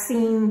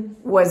vaccine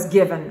was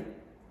given.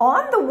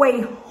 On the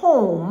way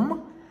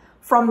home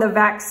from the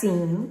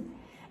vaccine,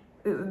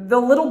 the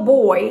little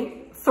boy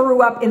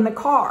threw up in the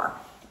car.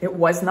 It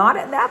was not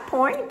at that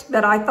point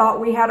that I thought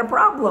we had a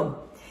problem.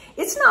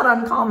 It's not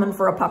uncommon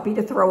for a puppy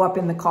to throw up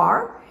in the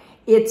car.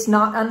 It's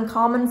not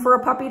uncommon for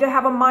a puppy to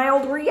have a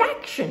mild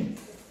reaction.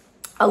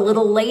 A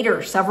little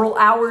later, several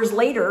hours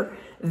later,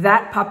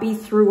 that puppy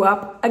threw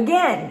up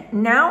again.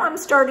 Now I'm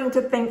starting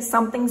to think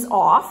something's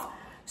off.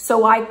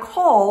 So I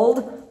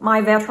called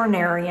my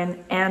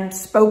veterinarian and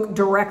spoke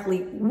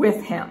directly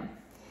with him.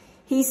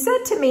 He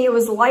said to me it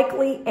was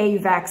likely a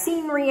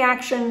vaccine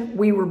reaction.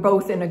 We were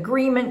both in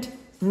agreement,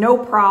 no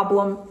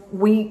problem.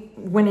 We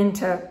went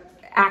into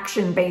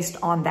action based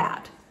on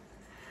that.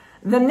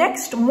 The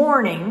next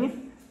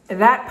morning,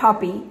 that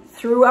puppy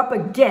threw up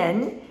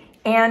again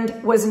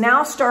and was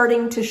now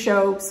starting to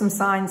show some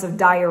signs of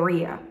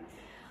diarrhea.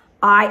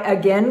 I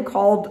again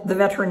called the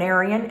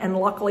veterinarian and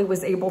luckily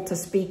was able to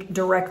speak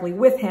directly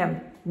with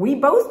him. We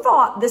both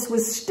thought this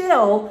was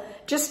still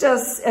just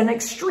an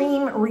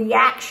extreme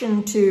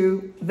reaction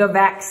to the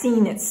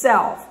vaccine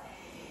itself.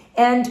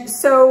 And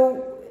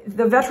so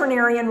the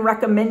veterinarian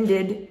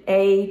recommended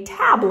a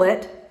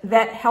tablet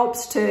that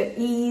helps to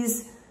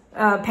ease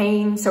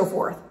pain, so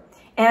forth.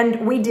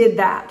 And we did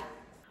that.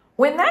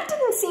 When that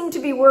didn't seem to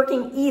be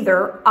working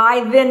either,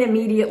 I then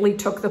immediately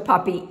took the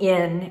puppy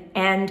in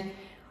and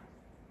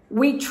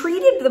we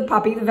treated the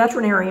puppy, the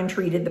veterinarian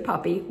treated the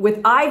puppy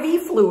with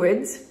IV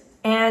fluids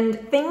and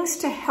things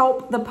to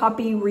help the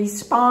puppy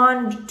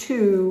respond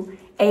to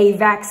a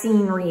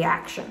vaccine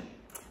reaction.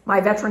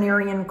 My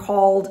veterinarian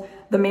called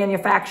the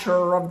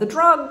manufacturer of the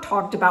drug,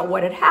 talked about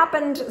what had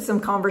happened, some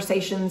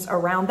conversations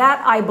around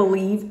that, I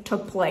believe,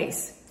 took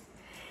place.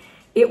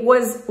 It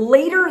was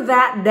later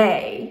that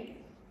day,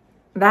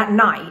 that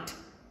night,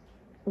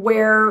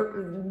 where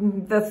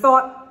the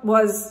thought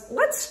was,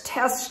 let's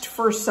test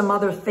for some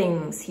other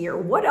things here.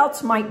 What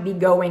else might be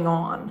going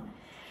on?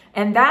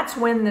 And that's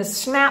when the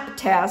SNAP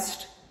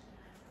test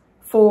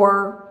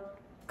for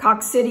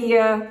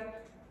Coccidia,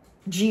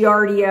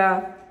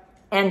 Giardia,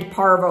 and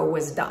Parvo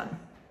was done.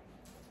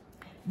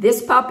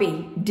 This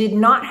puppy did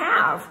not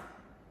have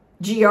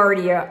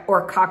Giardia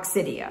or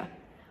Coccidia.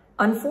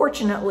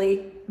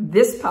 Unfortunately,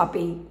 this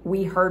puppy,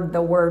 we heard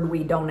the word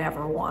we don't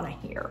ever want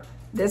to hear.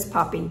 This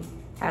puppy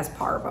has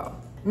Parvo.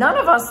 None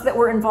of us that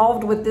were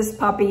involved with this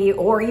puppy,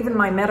 or even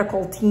my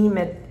medical team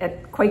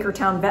at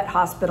Quakertown Vet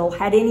Hospital,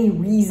 had any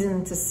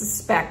reason to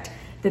suspect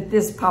that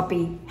this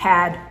puppy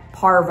had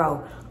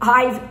Parvo.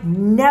 I've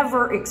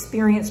never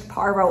experienced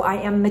Parvo. I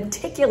am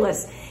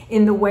meticulous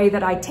in the way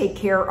that I take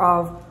care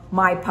of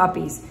my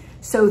puppies.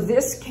 So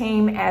this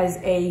came as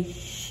a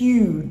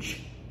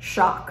huge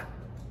shock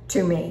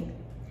to me.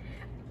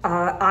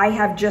 I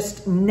have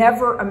just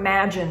never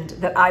imagined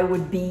that I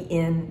would be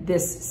in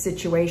this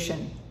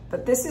situation.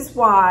 But this is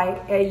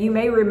why, you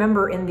may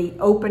remember in the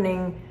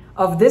opening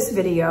of this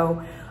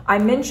video, I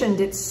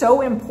mentioned it's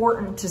so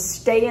important to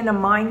stay in a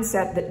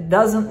mindset that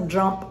doesn't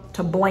jump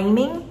to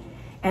blaming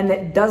and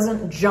that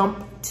doesn't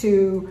jump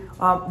to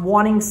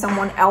wanting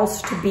someone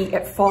else to be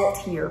at fault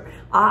here.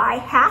 I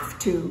have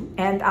to,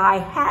 and I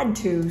had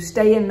to,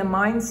 stay in the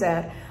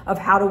mindset of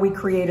how do we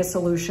create a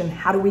solution?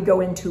 How do we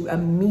go into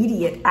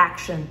immediate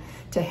action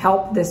to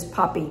help this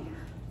puppy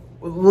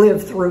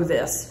live through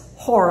this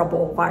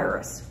horrible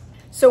virus?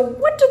 So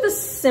what do the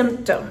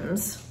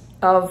symptoms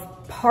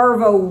of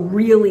Parvo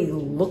really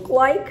look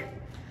like?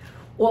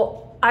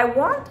 Well, I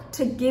want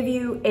to give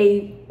you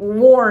a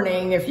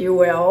warning, if you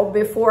will,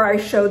 before I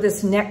show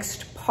this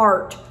next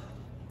part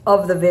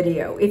of the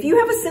video. If you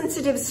have a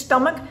sensitive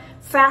stomach,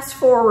 fast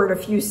forward a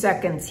few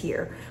seconds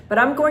here, but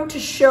I'm going to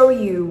show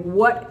you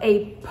what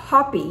a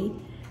puppy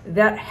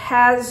that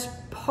has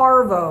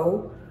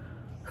Parvo,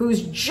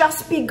 who's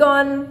just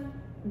begun,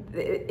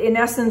 in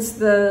essence,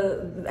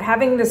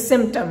 having the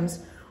symptoms,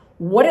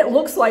 what it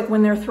looks like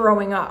when they're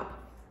throwing up.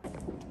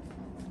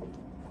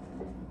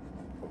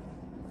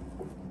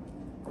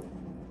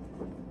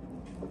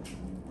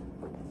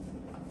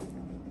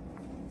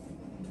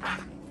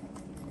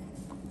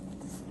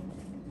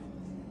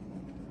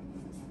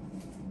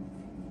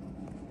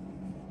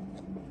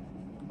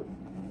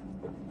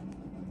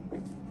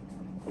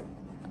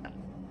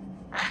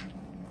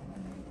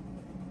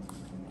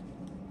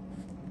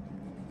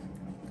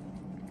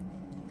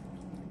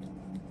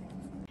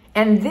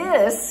 And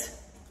this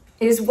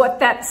is what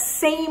that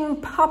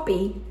same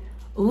puppy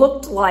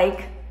looked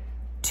like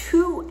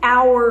 2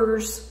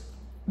 hours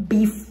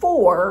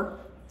before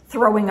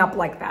throwing up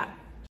like that.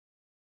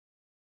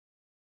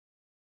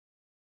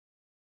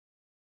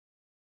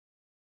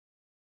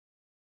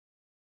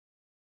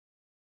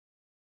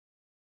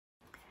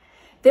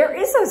 There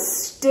is a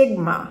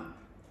stigma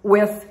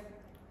with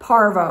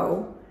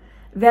Parvo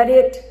that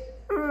it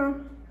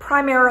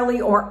primarily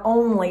or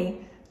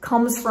only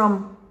comes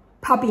from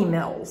puppy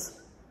mills.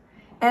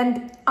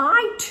 And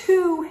I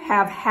too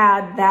have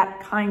had that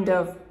kind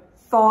of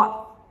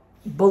thought,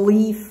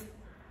 belief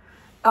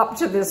up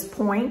to this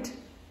point.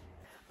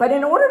 But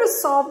in order to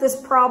solve this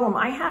problem,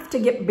 I have to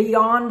get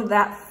beyond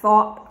that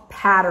thought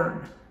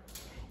pattern.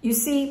 You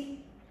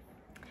see,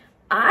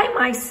 I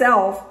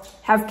myself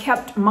have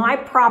kept my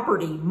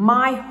property,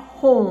 my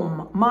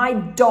home, my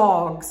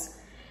dogs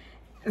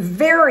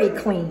very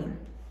clean.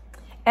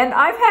 And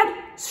I've had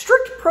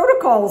strict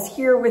protocols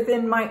here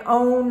within my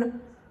own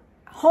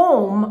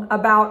home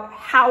about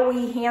how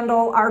we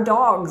handle our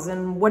dogs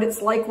and what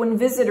it's like when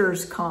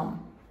visitors come.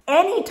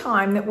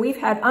 Anytime that we've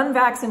had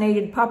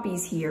unvaccinated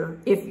puppies here,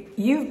 if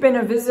you've been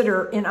a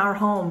visitor in our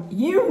home,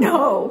 you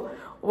know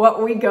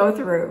what we go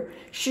through.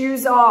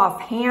 Shoes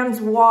off, hands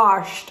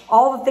washed,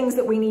 all the things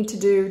that we need to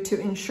do to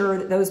ensure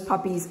that those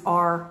puppies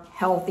are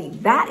healthy.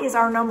 That is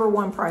our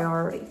 #1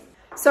 priority.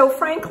 So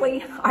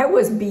frankly, I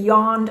was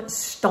beyond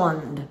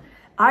stunned.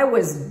 I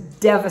was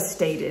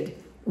devastated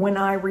when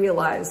I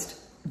realized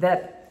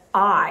that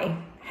I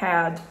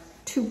had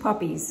 2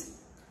 puppies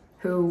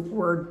who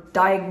were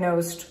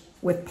diagnosed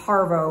with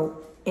Parvo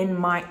in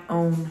my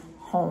own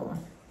home.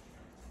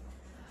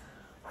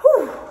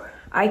 Whew,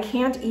 I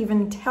can't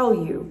even tell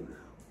you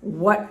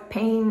what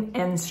pain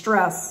and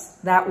stress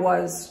that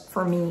was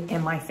for me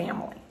and my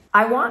family.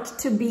 I want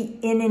to be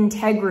in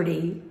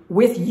integrity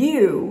with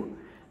you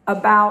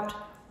about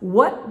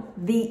what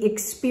the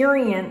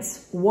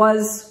experience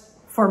was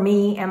for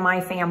me and my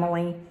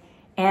family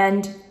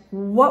and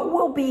what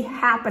will be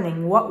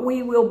happening, what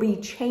we will be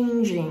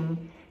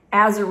changing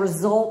as a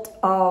result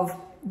of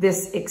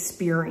this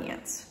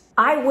experience.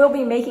 I will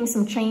be making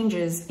some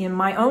changes in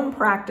my own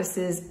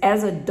practices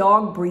as a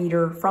dog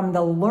breeder from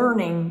the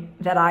learning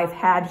that I've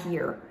had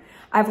here.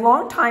 I've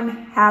long time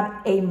had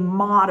a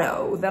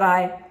motto that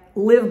I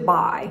live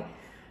by,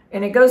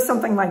 and it goes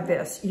something like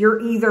this: you're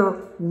either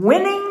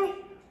winning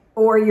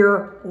or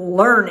you're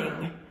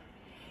learning.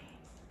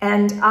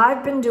 And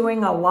I've been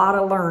doing a lot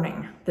of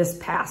learning this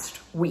past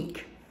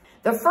week.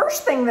 The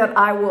first thing that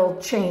I will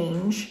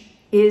change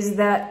is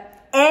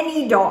that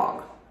any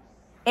dog,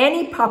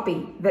 any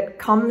puppy that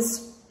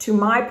comes to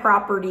my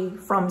property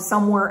from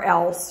somewhere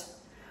else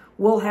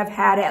will have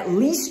had at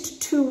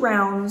least 2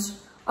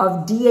 rounds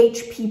of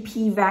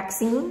DHPP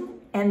vaccine,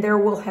 and there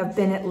will have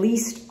been at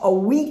least a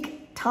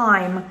week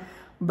time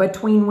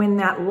between when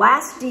that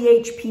last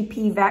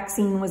DHPP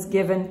vaccine was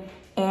given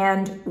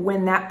and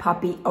when that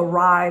puppy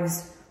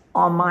arrives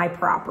on my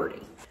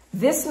property.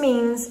 This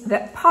means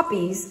that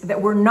puppies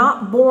that were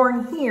not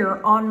born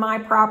here on my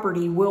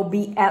property will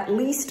be at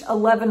least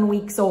 11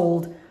 weeks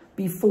old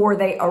before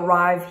they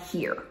arrive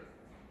here.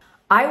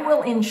 I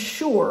will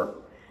ensure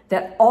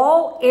that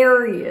all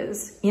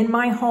areas in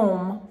my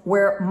home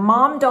where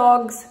mom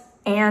dogs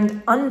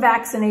and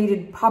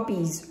unvaccinated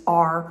puppies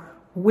are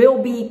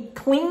will be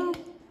cleaned,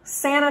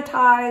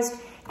 sanitized,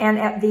 and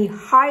at the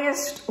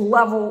highest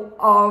level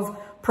of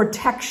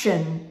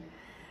protection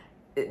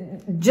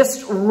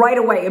just right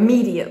away,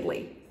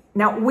 immediately.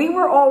 Now, we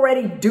were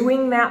already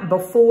doing that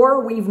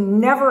before. We've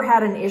never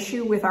had an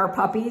issue with our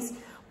puppies,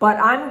 but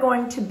I'm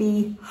going to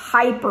be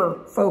hyper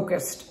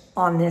focused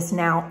on this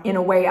now in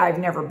a way I've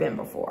never been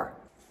before.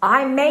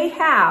 I may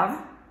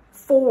have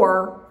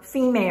 4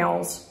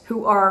 females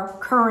who are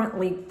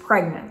currently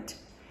pregnant.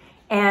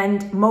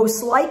 And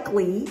most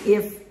likely,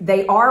 if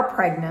they are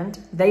pregnant,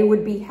 they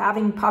would be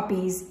having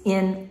puppies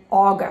in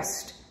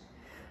August.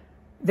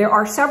 There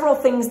are several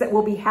things that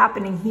will be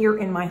happening here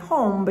in my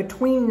home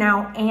between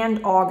now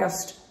and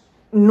August,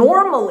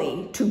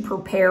 normally to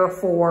prepare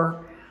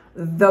for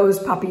those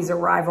puppies'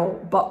 arrival,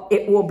 but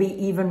it will be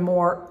even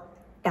more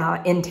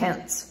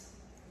intense.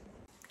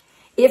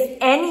 If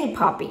any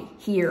puppy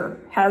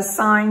here has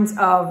signs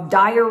of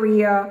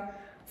diarrhea,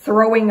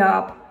 throwing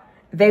up,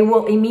 they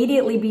will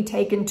immediately be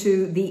taken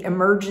to the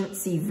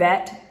emergency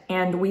vet,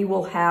 and we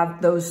will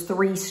have those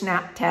 3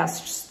 snap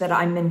tests that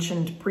I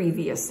mentioned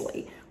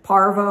previously.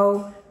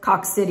 Parvo,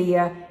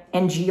 coccidia,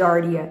 and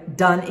giardia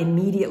done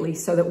immediately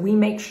so that we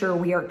make sure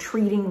we are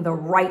treating the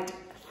right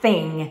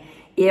thing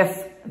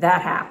if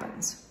that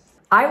happens.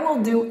 I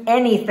will do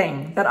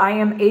anything that I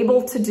am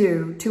able to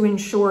do to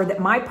ensure that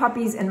my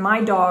puppies and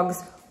my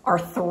dogs are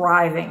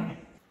thriving.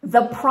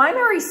 The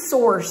primary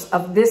source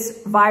of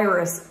this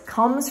virus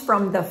comes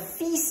from the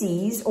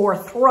feces or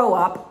throw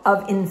up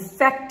of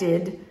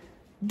infected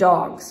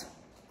dogs.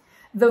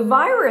 The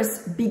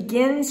virus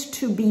begins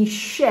to be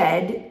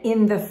shed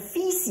in the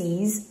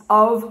feces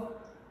of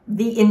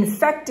the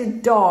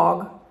infected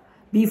dog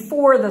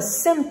before the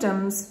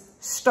symptoms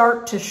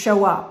start to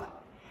show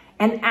up.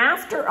 And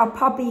after a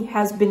puppy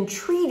has been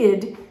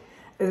treated,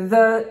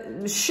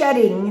 the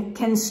shedding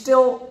can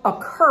still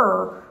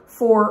occur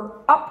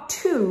for up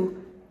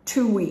to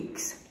 2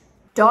 weeks.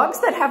 Dogs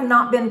that have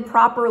not been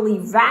properly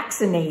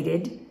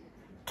vaccinated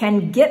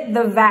can get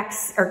the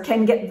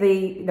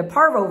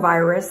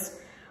parvovirus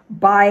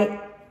by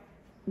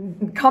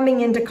coming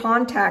into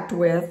contact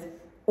with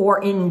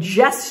or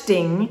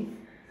ingesting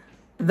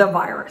the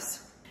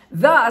virus.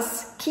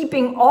 Thus,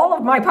 keeping all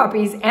of my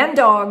puppies and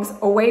dogs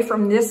away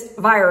from this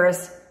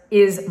virus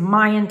is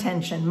my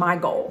intention, my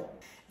goal.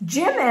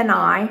 Jim and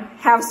I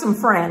have some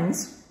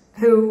friends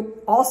who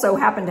also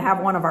happen to have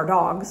one of our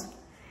dogs.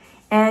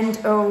 And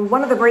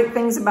one of the great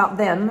things about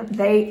them,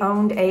 they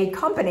owned a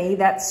company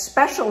that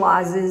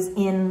specializes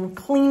in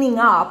cleaning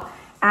up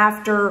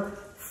after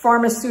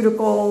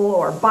pharmaceutical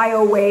or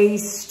bio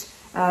waste.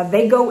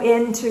 They go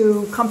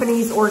into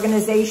companies,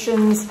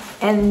 organizations,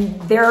 and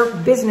their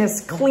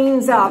business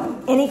cleans up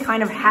any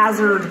kind of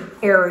hazard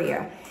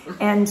area.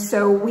 And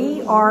so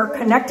we are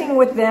connecting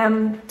with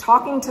them,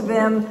 talking to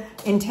them,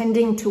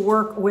 intending to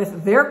work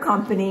with their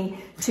company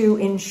to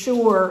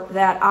ensure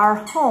that our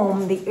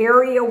home, the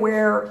area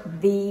where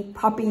the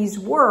puppies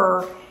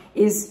were,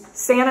 is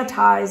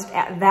sanitized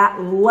at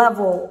that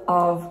level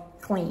of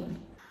clean.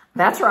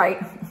 That's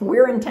right,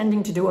 we're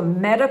intending to do a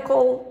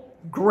medical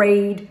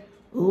grade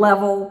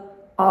level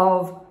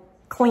of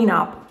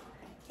cleanup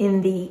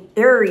in the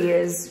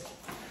areas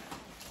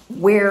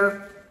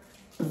where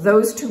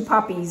those 2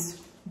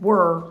 puppies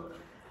were,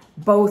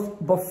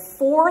 both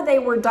before they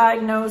were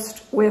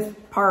diagnosed with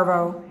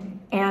parvo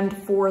and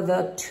for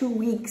the 2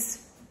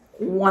 weeks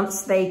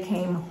once they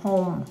came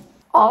home.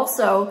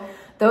 Also,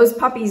 those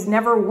puppies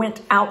never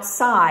went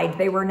outside.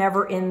 They were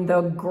never in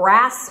the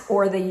grass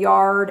or the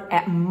yard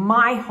at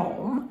my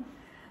home.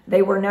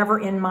 They were never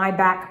in my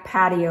back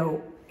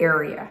patio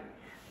area.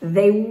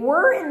 They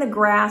were in the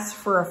grass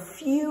for a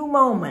few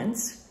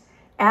moments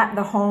at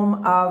the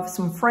home of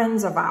some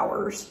friends of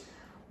ours,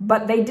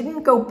 but they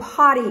didn't go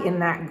potty in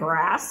that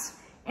grass,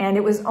 and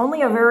it was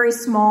only a very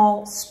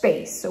small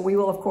space. So we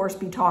will, of course,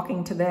 be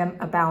talking to them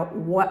about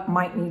what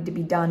might need to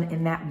be done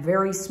in that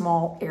very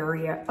small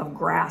area of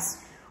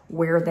grass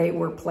where they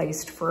were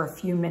placed for a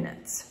few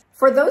minutes.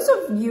 For those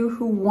of you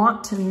who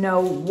want to know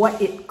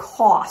what it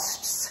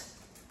costs,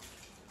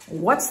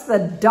 what's the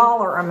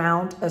dollar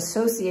amount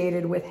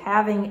associated with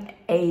having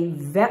a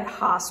vet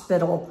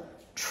hospital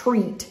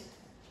treat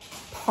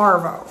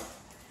parvo,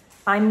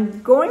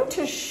 I'm going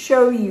to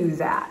show you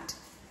that.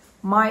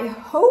 My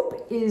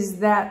hope is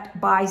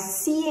that by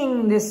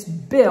seeing this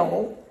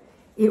bill,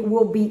 it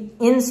will be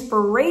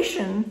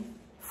inspiration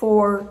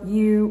for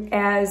you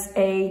as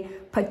a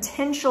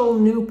potential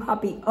new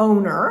puppy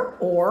owner,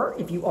 or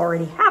if you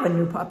already have a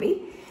new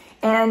puppy,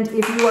 and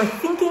if you are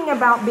thinking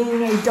about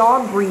being a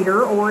dog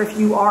breeder, or if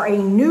you are a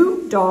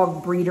new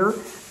dog breeder,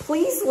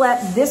 please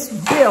let this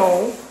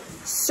bill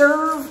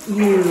serve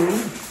you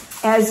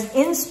as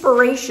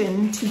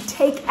inspiration to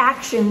take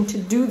action, to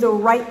do the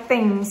right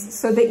things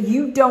so that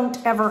you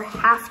don't ever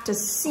have to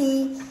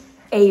see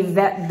a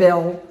vet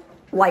bill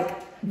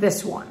like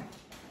this one.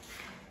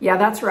 Yeah,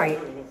 that's right.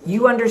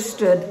 You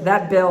understood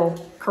that bill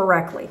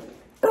correctly.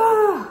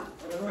 Ugh.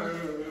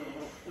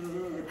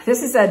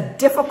 This is a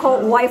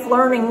difficult life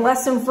learning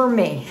lesson for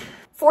me.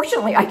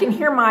 Fortunately, I can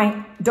hear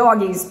my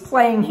doggies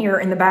playing here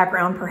in the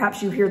background.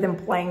 Perhaps you hear them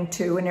playing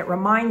too, and it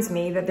reminds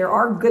me that there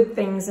are good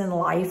things in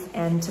life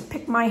and to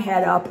pick my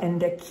head up and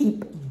to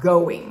keep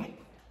going.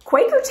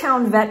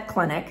 Quakertown Vet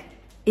Clinic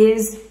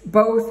is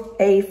both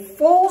a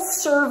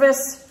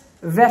full-service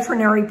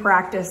veterinary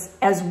practice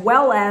as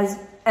well as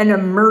an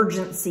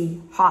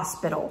emergency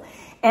hospital.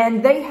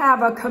 And they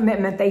have a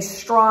commitment. They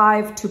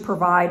strive to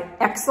provide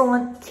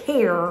excellent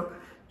care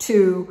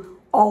to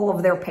all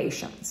of their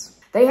patients.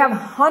 They have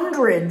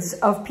hundreds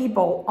of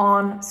people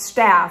on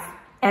staff,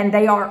 and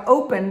they are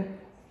open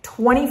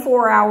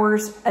 24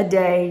 hours a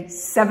day,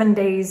 7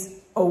 days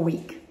a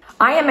week.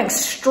 I am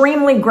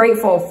extremely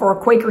grateful for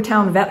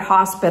Quakertown Vet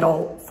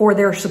Hospital for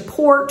their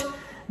support,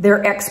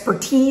 their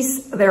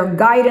expertise, their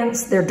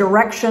guidance, their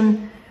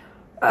direction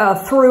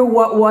through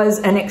what was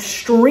an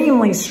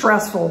extremely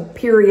stressful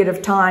period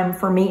of time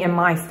for me and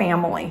my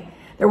family.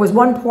 There was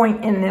one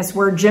point in this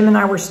where Jim and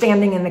I were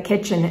standing in the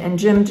kitchen, and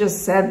Jim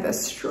just said, "The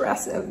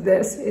stress of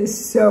this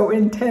is so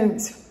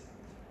intense."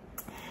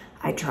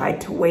 I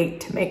tried to wait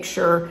to make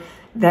sure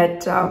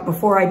that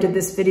before I did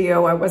this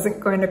video, I wasn't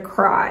going to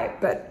cry,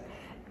 but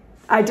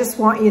I just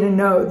want you to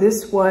know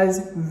this was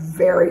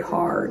very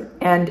hard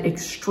and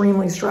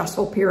extremely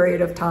stressful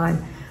period of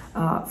time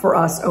for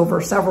us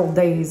over several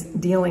days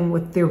dealing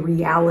with the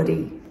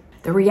reality.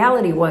 The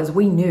reality was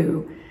we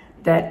knew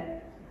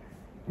that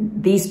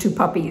these two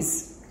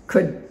puppies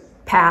could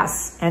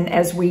pass. And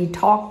as we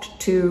talked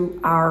to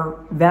our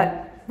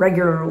vet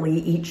regularly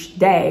each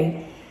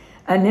day,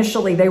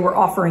 initially they were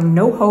offering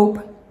no hope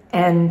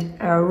and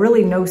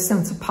really no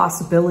sense of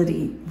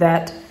possibility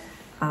that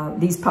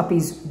these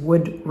puppies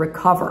would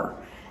recover.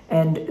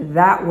 And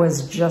that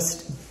was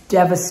just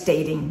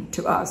devastating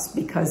to us,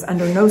 because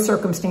under no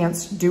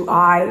circumstance do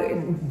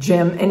I,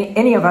 Jim,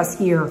 any of us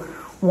here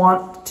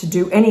want to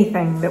do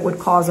anything that would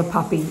cause a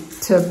puppy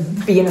to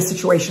be in a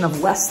situation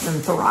of less than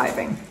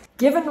thriving.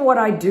 Given what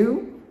I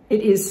do,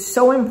 it is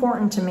so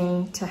important to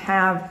me to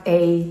have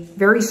a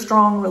very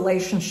strong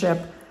relationship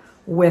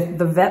with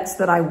the vets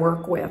that I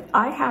work with.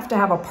 I have to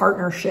have a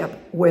partnership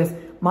with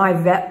my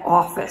vet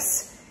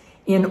office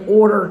in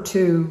order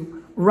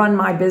to run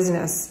my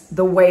business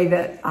the way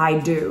that I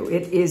do.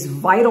 It is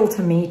vital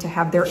to me to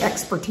have their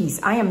expertise.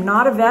 I am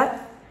not a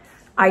vet.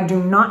 I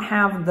do not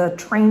have the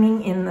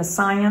training in the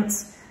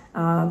science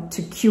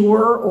to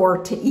cure or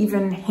to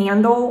even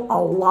handle a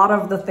lot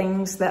of the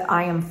things that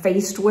I am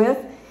faced with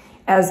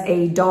as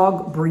a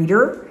dog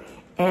breeder.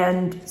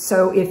 And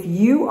so if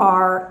you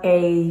are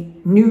a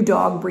new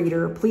dog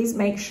breeder, please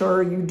make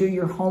sure you do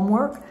your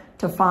homework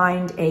to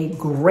find a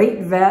great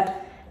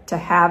vet, to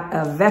have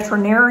a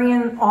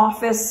veterinarian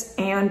office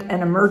and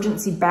an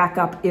emergency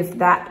backup if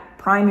that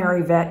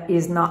primary vet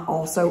is not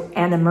also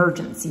an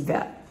emergency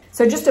vet.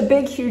 So just a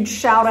big, huge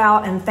shout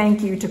out and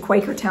thank you to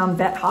Quakertown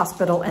Vet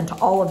Hospital and to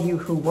all of you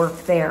who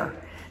work there.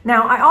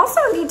 Now, I also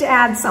need to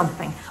add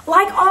something.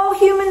 Like all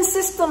human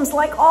systems,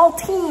 like all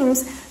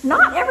teams,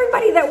 not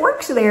everybody that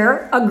works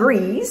there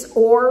agrees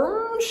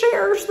or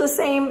shares the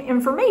same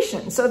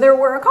information. So there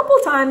were a couple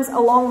of times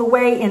along the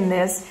way in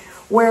this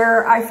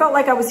where I felt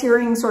like I was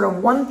hearing sort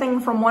of one thing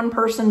from one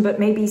person, but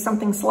maybe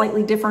something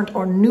slightly different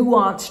or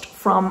nuanced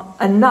from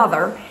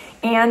another.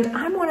 And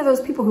I'm one of those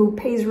people who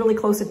pays really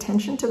close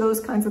attention to those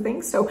kinds of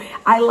things. So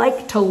I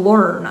like to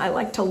learn. I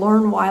like to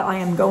learn while I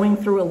am going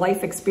through a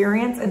life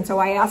experience. And so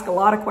I ask a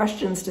lot of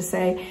questions to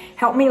say,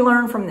 help me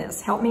learn from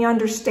this. Help me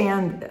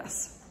understand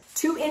this.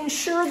 To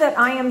ensure that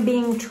I am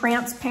being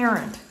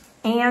transparent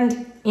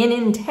and in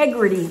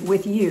integrity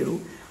with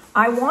you,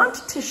 I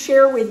want to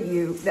share with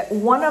you that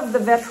one of the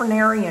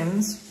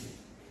veterinarians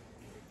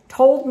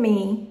told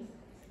me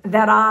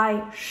that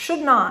I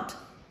should not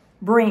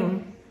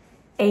bring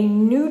a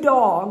new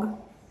dog,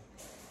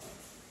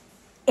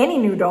 any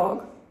new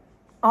dog,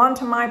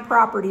 onto my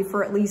property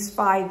for at least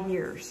 5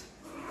 years.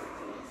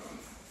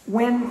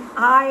 When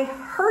I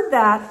heard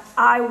that,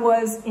 I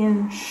was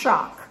in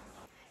shock.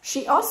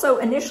 She also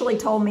initially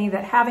told me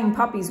that having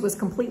puppies was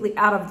completely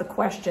out of the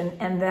question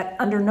and that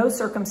under no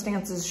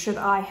circumstances should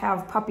I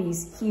have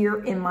puppies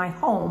here in my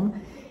home,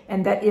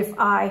 and that if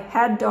I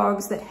had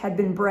dogs that had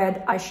been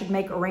bred, I should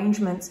make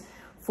arrangements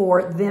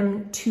for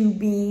them to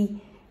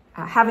be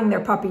having their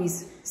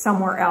puppies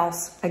somewhere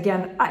else.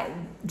 Again,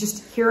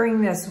 just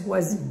hearing this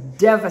was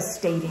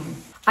devastating.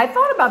 I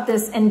thought about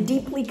this and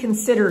deeply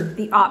considered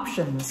the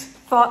options,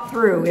 thought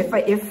through,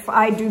 if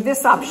I do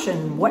this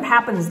option, what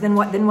happens, then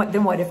what, then what,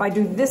 then what? If I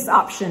do this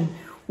option,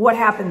 what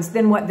happens,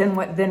 then what, then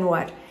what, then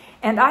what?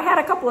 And I had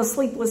a couple of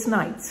sleepless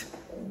nights.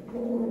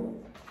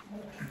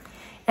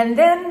 And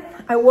then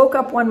I woke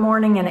up one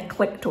morning and it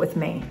clicked with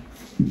me.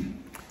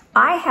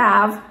 I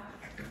have,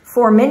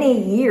 for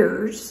many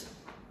years,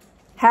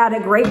 had a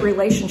great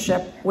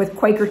relationship with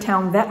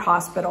Quakertown Vet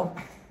Hospital.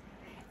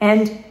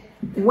 And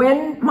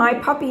when my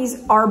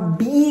puppies are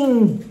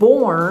being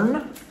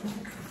born,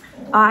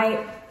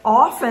 I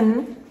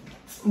often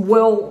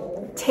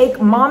will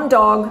take mom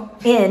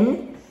dog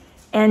in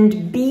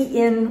and be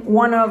in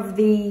one of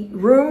the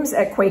rooms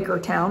at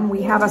Quakertown.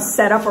 We have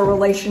set up a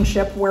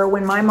relationship where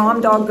when my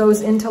mom dog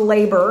goes into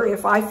labor,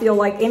 if I feel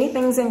like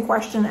anything's in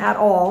question at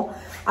all,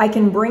 I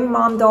can bring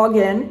mom dog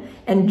in,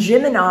 and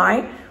Jim and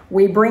I,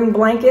 we bring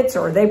blankets,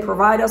 or they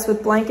provide us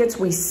with blankets.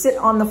 We sit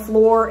on the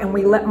floor and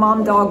we let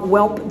mom dog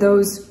whelp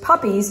those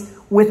puppies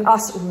with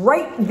us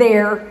right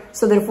there,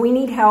 so that if we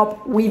need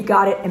help, we've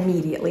got it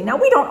immediately. Now,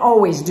 we don't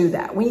always do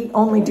that. We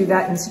only do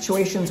that in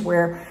situations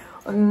where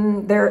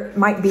there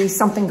might be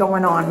something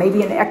going on.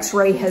 Maybe an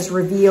x-ray has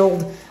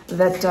revealed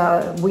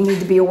that we need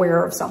to be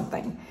aware of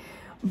something.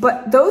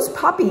 But those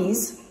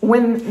puppies,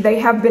 when they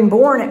have been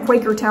born at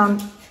Quakertown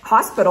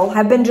Hospital,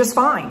 have been just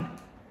fine.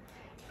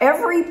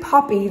 Every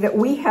puppy that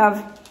we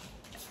have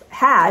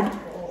had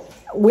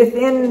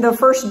within the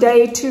first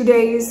day, 2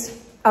 days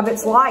of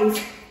its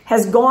life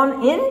has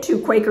gone into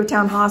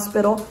Quakertown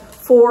Hospital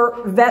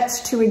for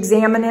vets to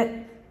examine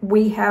it.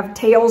 We have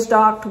tails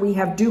docked, we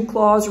have dew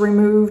claws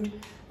removed.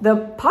 The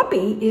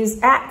puppy is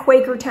at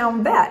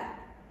Quakertown Vet.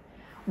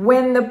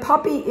 When the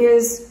puppy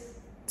is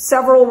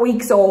several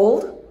weeks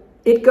old,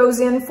 it goes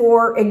in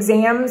for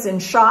exams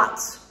and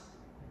shots.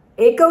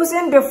 It goes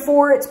in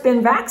before it's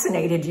been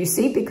vaccinated, you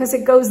see, because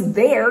it goes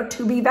there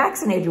to be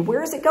vaccinated.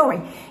 Where is it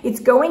going?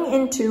 It's going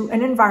into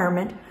an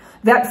environment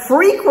that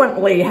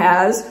frequently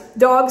has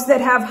dogs that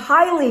have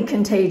highly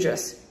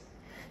contagious.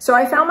 So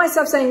I found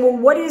myself saying, well,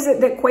 what is it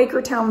that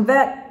Quakertown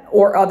Vet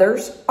or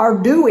others are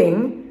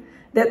doing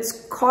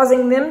that's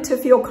causing them to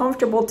feel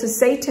comfortable to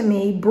say to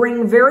me,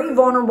 bring very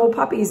vulnerable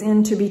puppies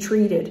in to be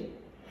treated?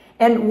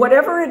 And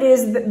whatever it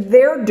is that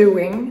they're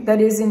doing that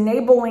is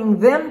enabling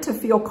them to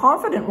feel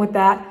confident with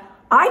that,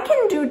 I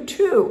can do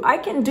too. I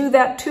can do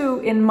that too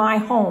in my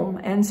home.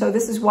 And so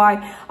this is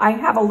why I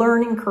have a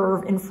learning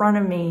curve in front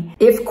of me.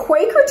 If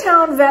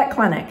Quakertown Vet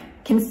Clinic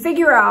can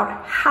figure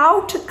out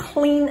how to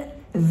clean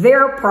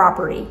their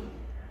property,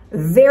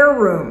 their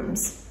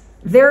rooms,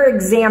 their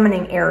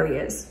examining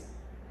areas,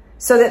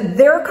 so that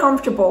they're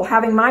comfortable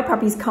having my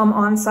puppies come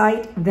on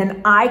site,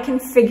 then I can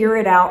figure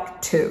it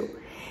out too.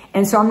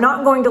 And so I'm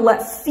not going to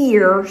let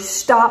fear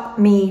stop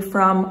me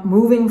from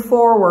moving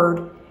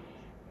forward.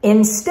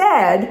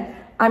 Instead,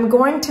 I'm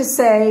going to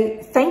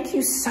say, thank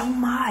you so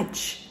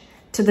much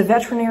to the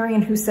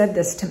veterinarian who said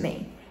this to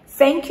me.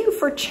 Thank you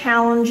for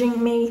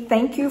challenging me.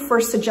 Thank you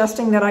for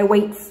suggesting that I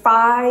wait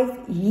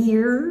 5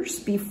 years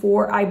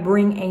before I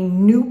bring a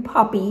new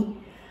puppy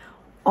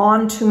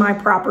onto my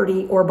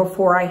property or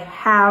before I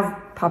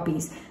have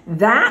puppies.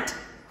 That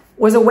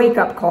was a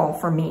wake-up call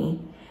for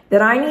me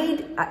that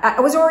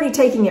I was already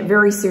taking it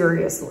very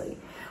seriously.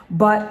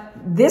 But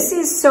this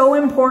is so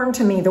important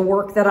to me, the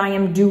work that I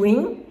am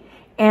doing,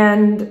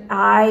 and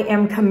I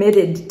am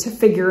committed to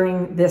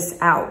figuring this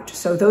out.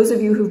 So those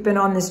of you who've been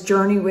on this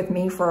journey with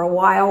me for a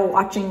while,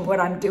 watching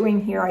what I'm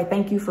doing here, I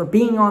thank you for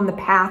being on the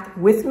path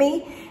with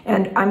me.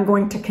 And I'm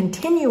going to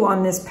continue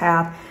on this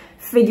path,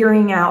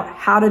 figuring out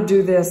how to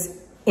do this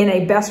in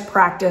a best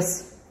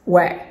practice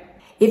way.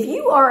 If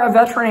you are a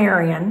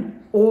veterinarian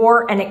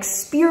or an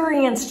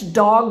experienced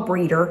dog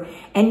breeder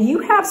and you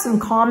have some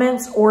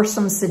comments or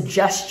some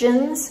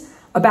suggestions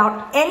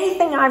about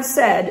anything I've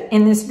said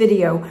in this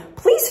video,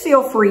 please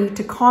feel free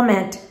to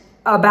comment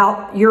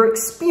about your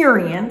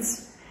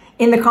experience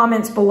in the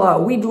comments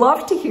below. We'd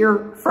love to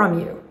hear from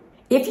you.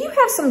 If you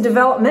have some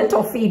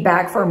developmental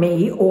feedback for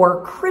me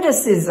or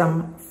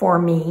criticism for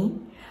me,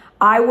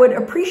 I would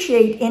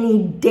appreciate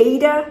any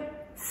data,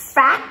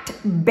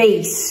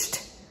 fact-based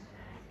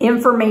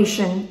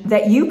information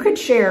that you could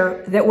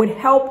share that would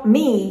help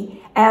me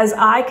as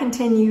I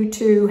continue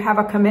to have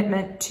a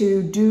commitment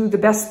to do the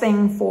best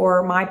thing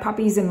for my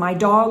puppies and my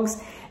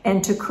dogs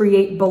and to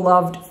create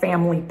beloved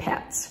family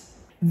pets.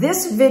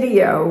 This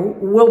video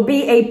will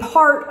be a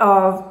part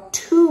of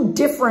 2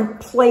 different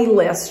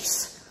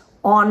playlists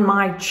on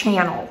my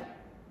channel.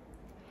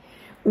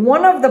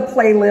 One of the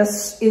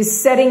playlists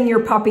is setting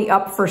your puppy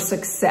up for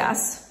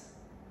success,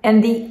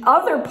 and the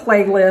other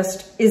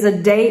playlist is a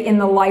day in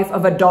the life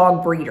of a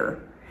dog breeder.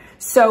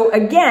 So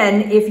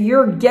again, if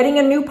you're getting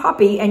a new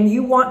puppy and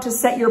you want to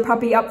set your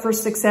puppy up for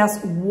success,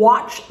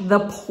 watch the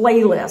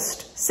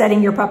playlist,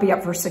 Setting Your Puppy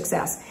Up for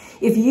Success.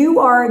 If you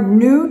are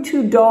new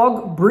to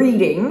dog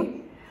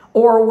breeding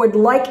or would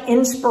like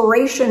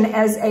inspiration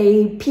as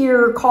a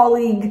peer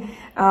colleague,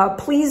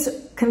 please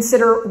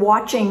consider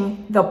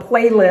watching the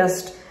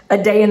playlist, A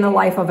Day in the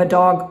Life of a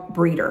Dog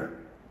Breeder.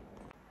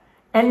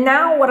 And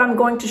now what I'm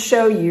going to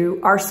show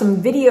you are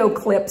some video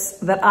clips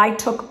that I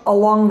took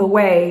along the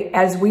way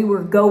as we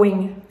were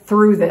going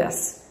through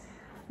this.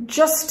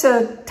 Just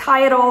to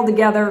tie it all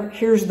together,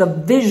 here's the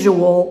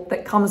visual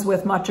that comes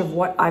with much of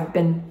what I've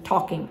been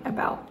talking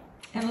about.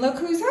 And look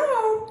who's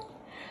home.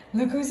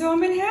 Look who's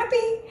home and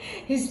happy.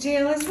 His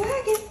tail is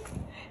wagging.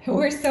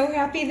 We're so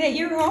happy that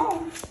you're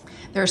home.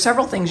 There are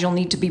several things you'll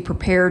need to be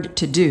prepared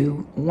to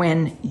do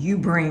when you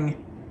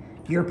bring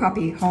your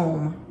puppy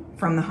home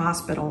from the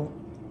hospital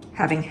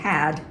having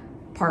had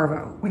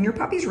Parvo. When your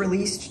puppy's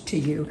released to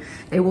you,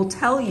 they will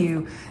tell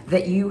you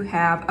that you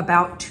have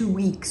about 2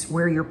 weeks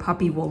where your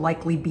puppy will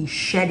likely be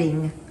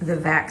shedding the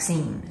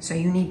vaccine. So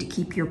you need to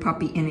keep your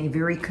puppy in a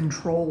very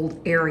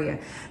controlled area.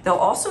 They'll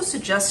also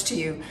suggest to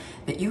you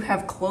that you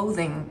have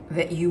clothing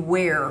that you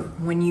wear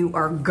when you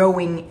are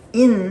going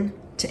in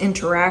to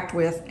interact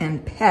with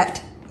and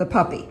pet the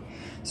puppy.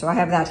 So I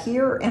have that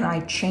here, and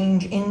I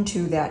change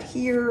into that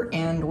here,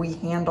 and we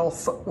handle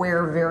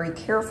footwear very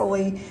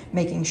carefully,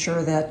 making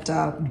sure that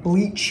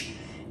bleach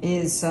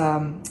is,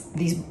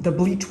 the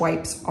bleach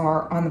wipes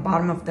are on the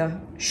bottom of the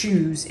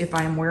shoes if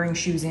I am wearing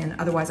shoes in,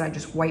 otherwise I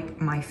just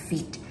wipe my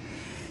feet.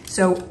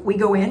 So we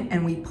go in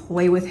and we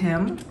play with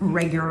him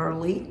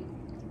regularly,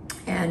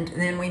 and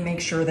then we make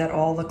sure that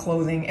all the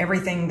clothing,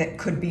 everything that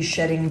could be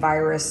shedding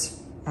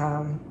virus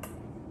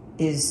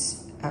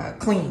is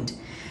cleaned.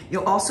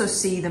 You'll also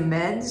see the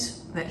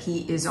meds that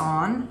he is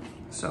on.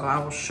 So I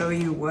will show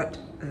you what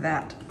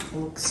that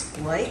looks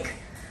like.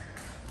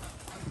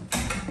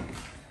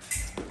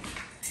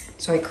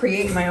 So I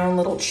create my own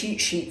little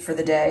cheat sheet for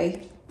the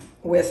day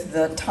with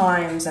the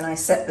times, and I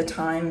set the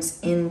times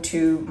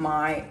into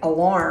my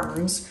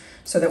alarms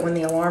so that when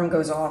the alarm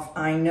goes off,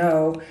 I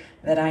know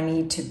that I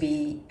need to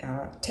be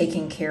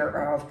taking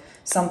care of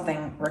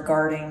something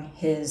regarding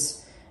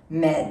his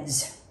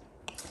meds.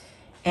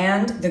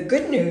 And the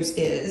good news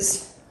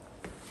is,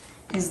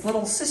 his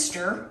little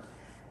sister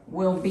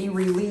will be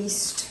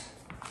released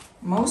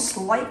most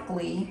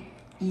likely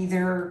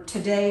either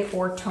today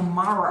or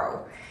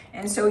tomorrow.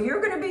 And so you're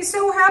going to be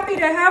so happy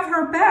to have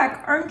her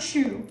back, aren't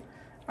you?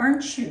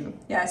 Aren't you?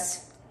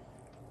 Yes.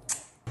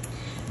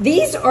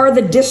 These are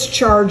the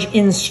discharge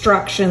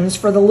instructions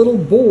for the little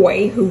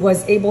boy who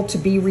was able to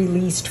be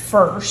released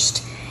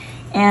first.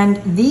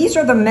 And these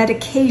are the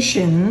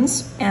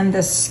medications and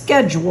the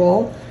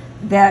schedule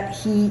that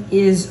he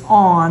is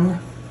on.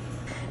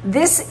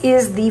 This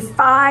is the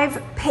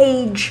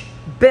 5-page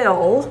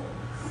bill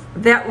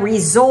that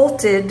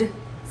resulted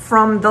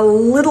from the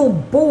little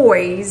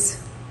boy's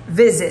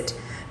visit.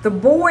 The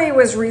boy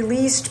was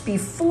released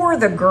before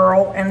the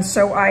girl, and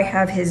so I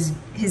have his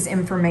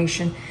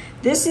information.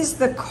 This is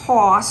the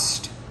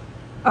cost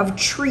of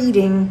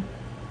treating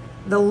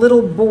the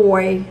little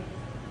boy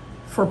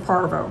for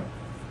Parvo.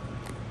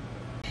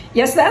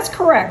 Yes, that's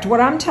correct.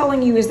 What I'm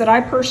telling you is that I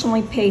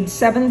personally paid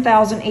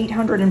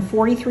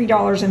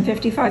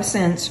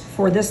 $7,843.55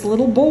 for this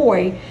little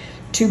boy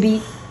to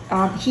be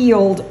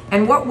healed.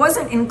 And what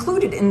wasn't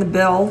included in the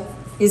bill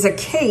is a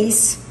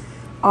case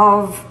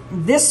of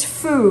this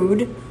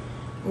food,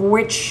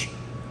 which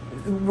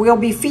we'll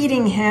be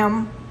feeding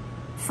him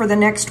for the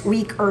next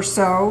week or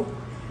so.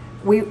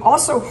 We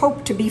also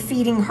hope to be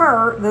feeding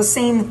her the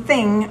same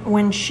thing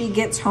when she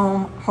gets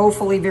home,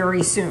 hopefully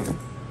very soon.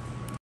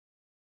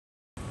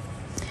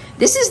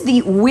 This is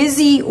the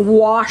Wizzy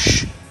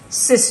Wash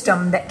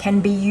system that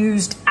can be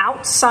used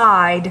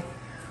outside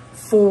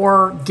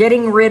for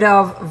getting rid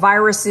of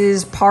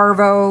viruses,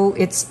 Parvo.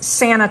 It's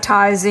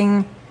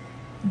sanitizing,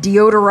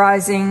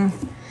 deodorizing.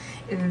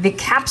 The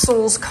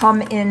capsules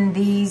come in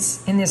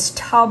this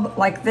tub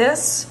like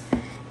this,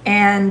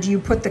 and you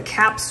put the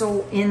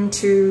capsule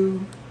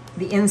into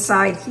the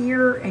inside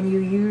here, and you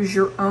use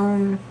your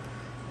own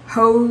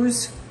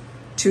hose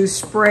to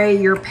spray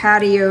your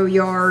patio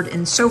yard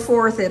and so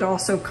forth. It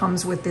also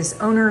comes with this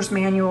owner's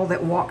manual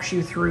that walks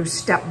you through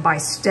step by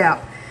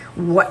step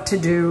what to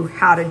do,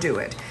 how to do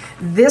it.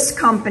 This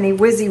company,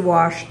 Wizzy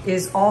Wash,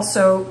 is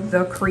also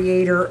the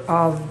creator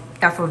of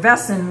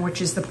Effervescent,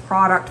 which is the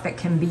product that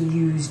can be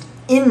used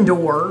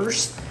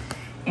indoors.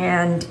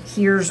 And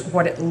here's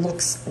what it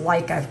looks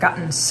like. I've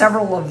gotten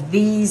several of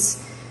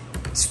these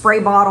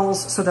spray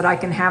bottles so that I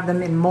can have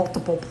them in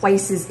multiple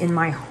places in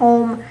my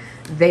home.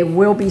 They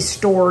will be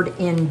stored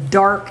in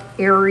dark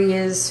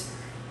areas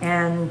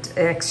and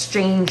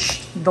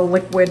exchange the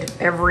liquid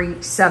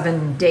every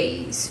 7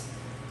 days.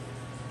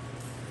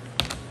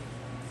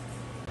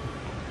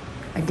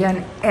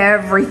 Again,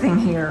 everything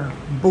here,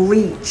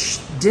 bleached,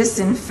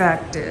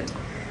 disinfected,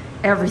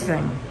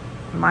 everything.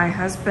 My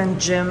husband,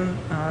 Jim,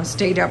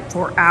 stayed up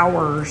for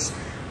hours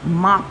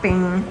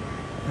mopping,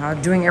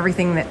 doing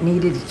everything that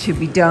needed to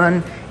be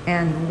done.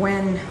 And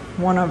when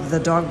one of the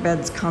dog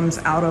beds comes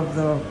out of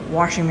the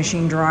washing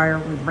machine dryer,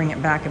 we bring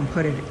it back and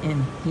put it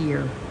in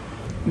here.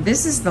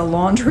 This is the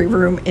laundry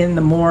room in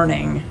the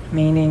morning,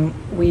 meaning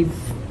we've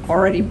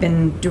already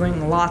been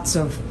doing lots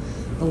of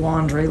the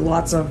laundry,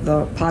 lots of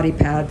the potty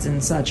pads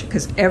and such,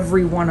 because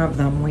every one of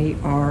them we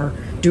are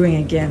doing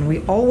again. We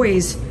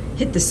always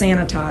hit the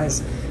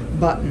sanitize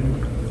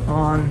button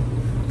on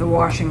the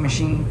washing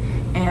machine,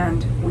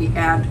 and we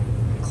add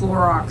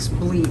Clorox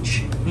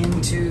bleach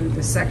into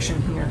the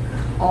section here.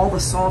 All the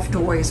soft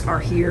toys are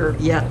here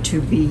yet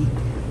to be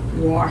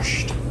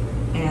washed,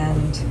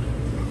 and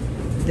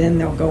then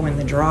they'll go in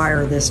the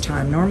dryer this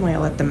time. Normally I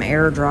let them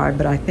air dry,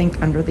 but I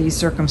think under these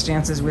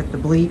circumstances with the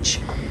bleach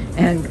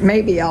And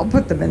maybe I'll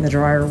put them in the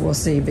dryer, we'll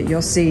see. But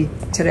you'll see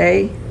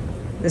today,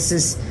 this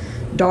is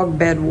dog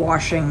bed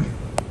washing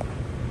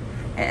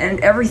and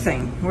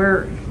everything.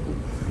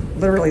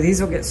 Literally, these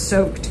will get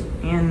soaked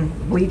in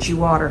bleachy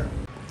water.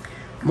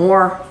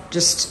 More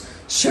just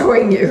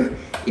showing you,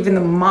 even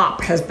the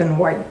mop has been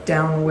wiped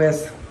down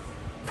with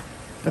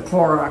the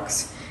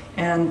Clorox.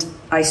 And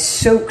I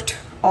soaked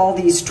all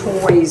these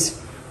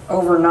toys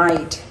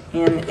overnight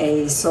in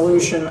a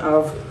solution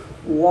of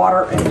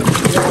water and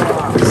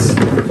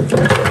Clorox.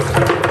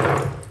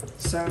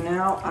 So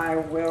now I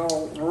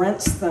will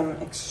rinse them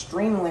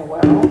extremely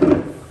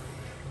well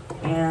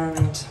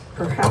and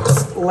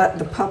perhaps let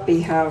the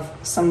puppy have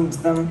some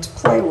of them to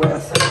play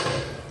with.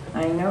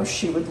 I know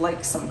she would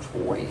like some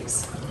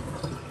toys.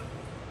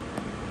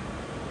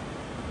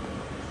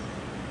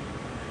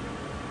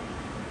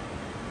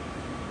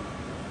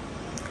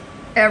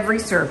 Every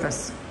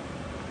surface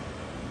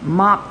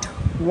mopped,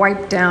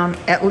 wiped down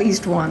at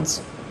least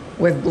once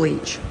with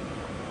bleach,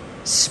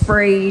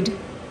 sprayed.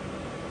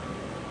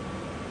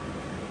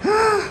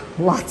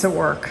 Lots of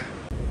work.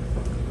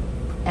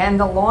 And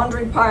the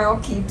laundry pile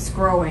keeps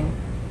growing.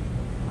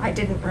 I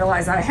didn't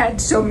realize I had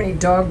so many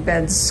dog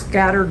beds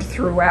scattered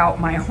throughout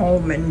my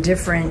home in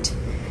different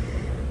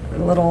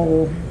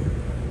little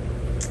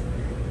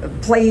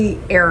play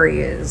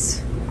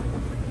areas.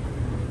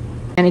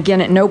 And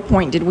again, at no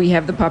point did we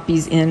have the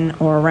puppies in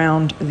or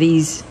around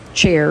these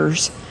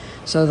chairs.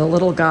 So the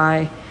little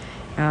guy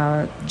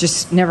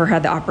just never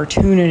had the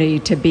opportunity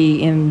to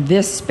be in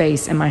this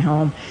space in my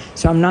home.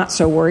 So I'm not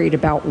so worried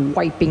about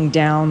wiping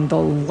down the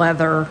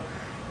leather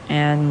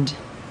and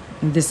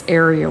this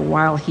area,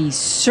 while he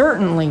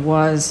certainly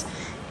was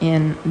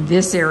in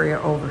this area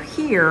over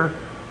here.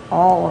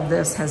 All of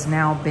this has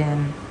now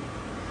been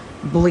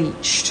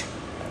bleached.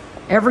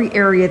 Every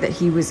area that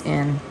he was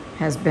in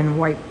has been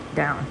wiped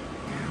down.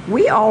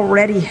 We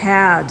already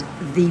had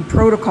the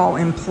protocol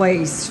in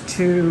place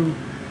to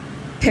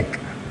pick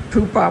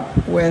poop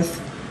up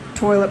with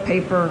toilet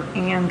paper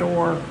and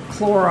or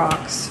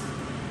Clorox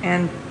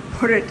and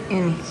put it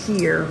in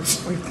here.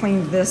 We've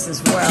cleaned this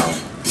as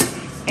well.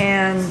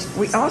 And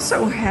we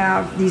also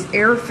have these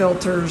air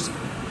filters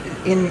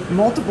in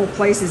multiple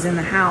places in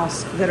the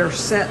house that are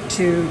set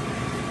to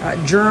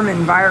germ and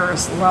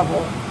virus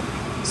level.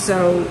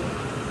 So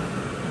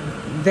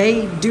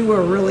they do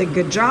a really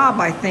good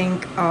job, I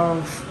think,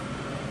 of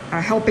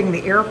helping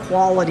the air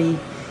quality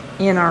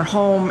in our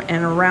home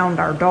and around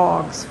our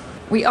dogs.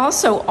 We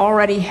also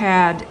already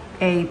had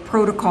a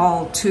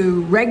protocol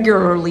to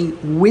regularly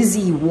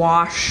whizzy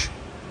wash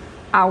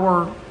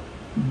our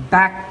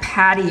back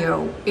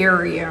patio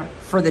area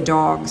for the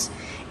dogs.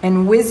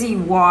 And whizzy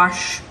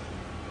wash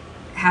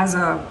has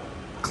a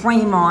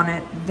claim on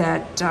it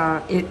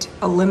that it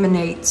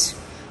eliminates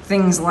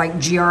things like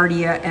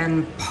Giardia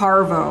and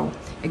Parvo.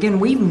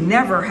 Again, we've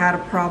never had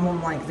a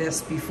problem like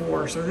this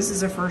before, so this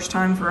is a first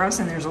time for us,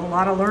 and there's a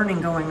lot of learning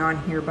going on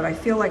here. But I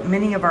feel like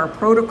many of our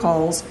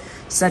protocols,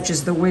 such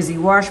as the Whizzy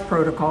Wash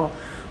protocol,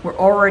 were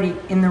already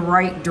in the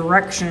right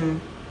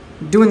direction,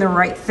 doing the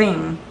right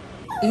thing.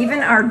 Even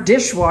our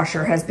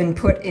dishwasher has been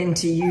put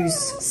into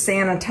use,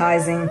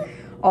 sanitizing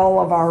all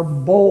of our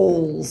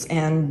bowls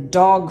and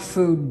dog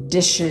food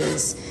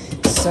dishes.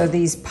 So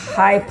these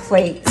pie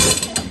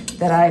plates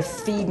that I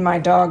feed my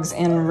dogs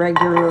in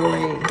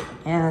regularly,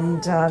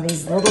 and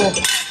these little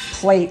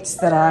plates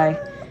that I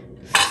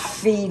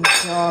feed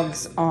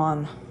dogs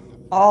on,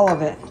 all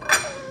of it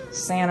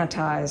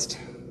sanitized.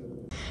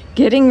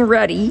 Getting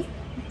ready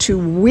to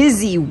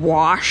whizzy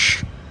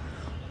wash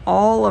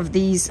all of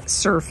these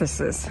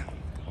surfaces.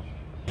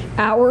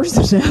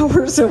 Hours and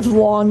hours of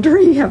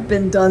laundry have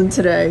been done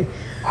today,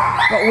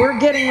 but we're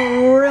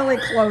getting really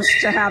close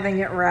to having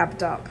it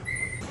wrapped up.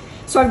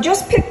 So I've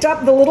just picked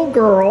up the little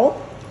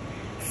girl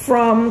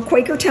from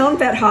Quakertown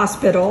Vet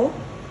Hospital,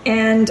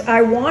 and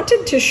I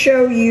wanted to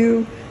show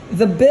you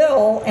the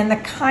bill and the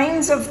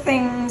kinds of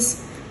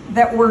things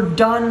that were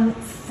done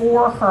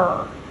for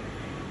her.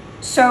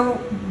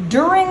 So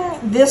during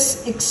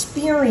this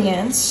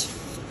experience,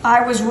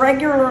 I was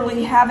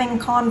regularly having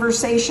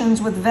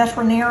conversations with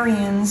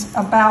veterinarians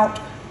about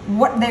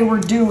what they were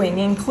doing,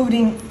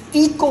 including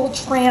fecal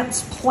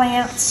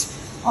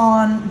transplants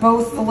on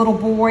both the little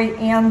boy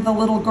and the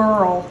little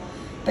girl.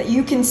 But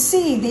you can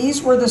see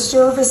these were the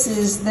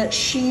services that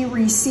she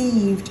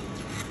received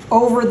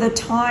over the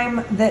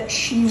time that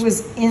she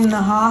was in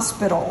the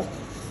hospital.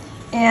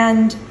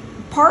 And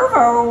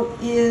Parvo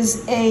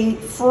is a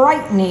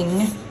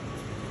frightening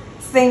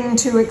thing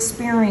to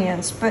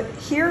experience, but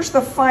here's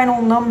the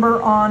final number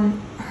on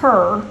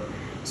her,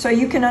 so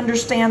you can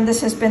understand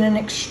this has been an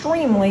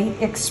extremely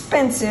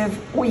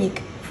expensive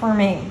week for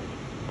me.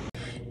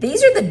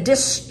 These are the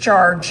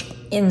discharge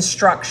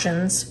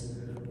instructions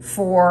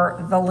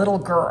for the little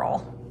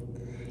girl,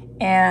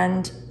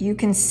 and you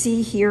can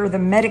see here the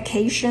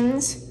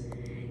medications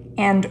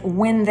and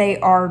when they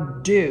are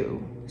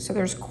due. So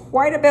there's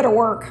quite a bit of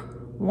work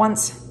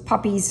once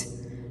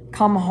puppies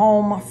come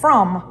home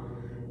from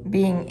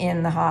being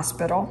in the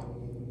hospital.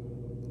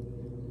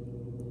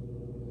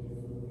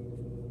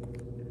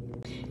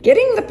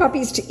 Getting the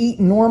puppies to eat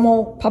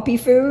normal puppy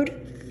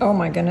food, oh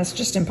my goodness,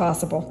 just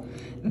impossible.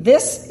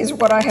 This is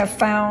what I have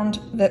found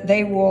that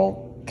they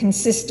will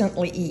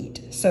consistently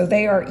eat. So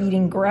they are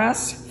eating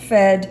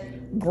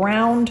grass-fed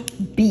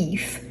ground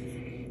beef,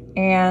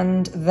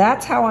 and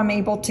that's how I'm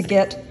able to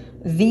get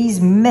these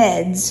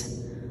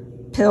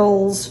meds,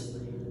 pills,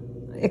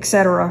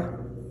 etc.,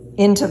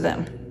 into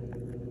them.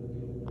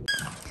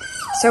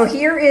 So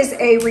here is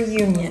a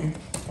reunion.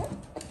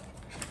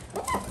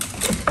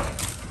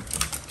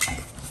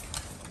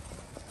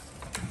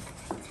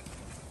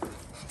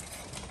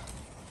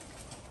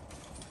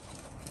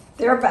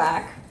 They're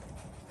back.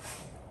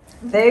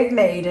 They've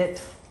made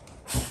it.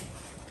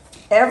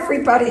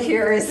 Everybody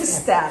here is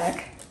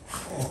ecstatic.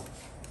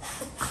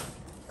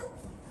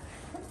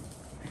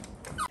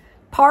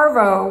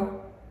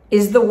 Parvo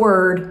is the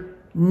word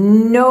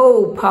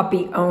no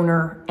puppy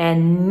owner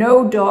and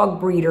no dog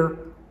breeder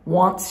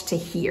wants to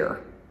hear.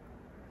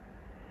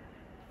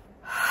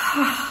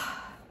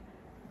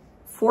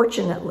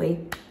 Fortunately,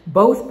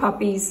 both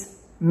puppies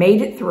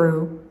made it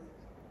through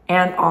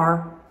and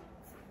are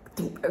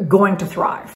going to thrive.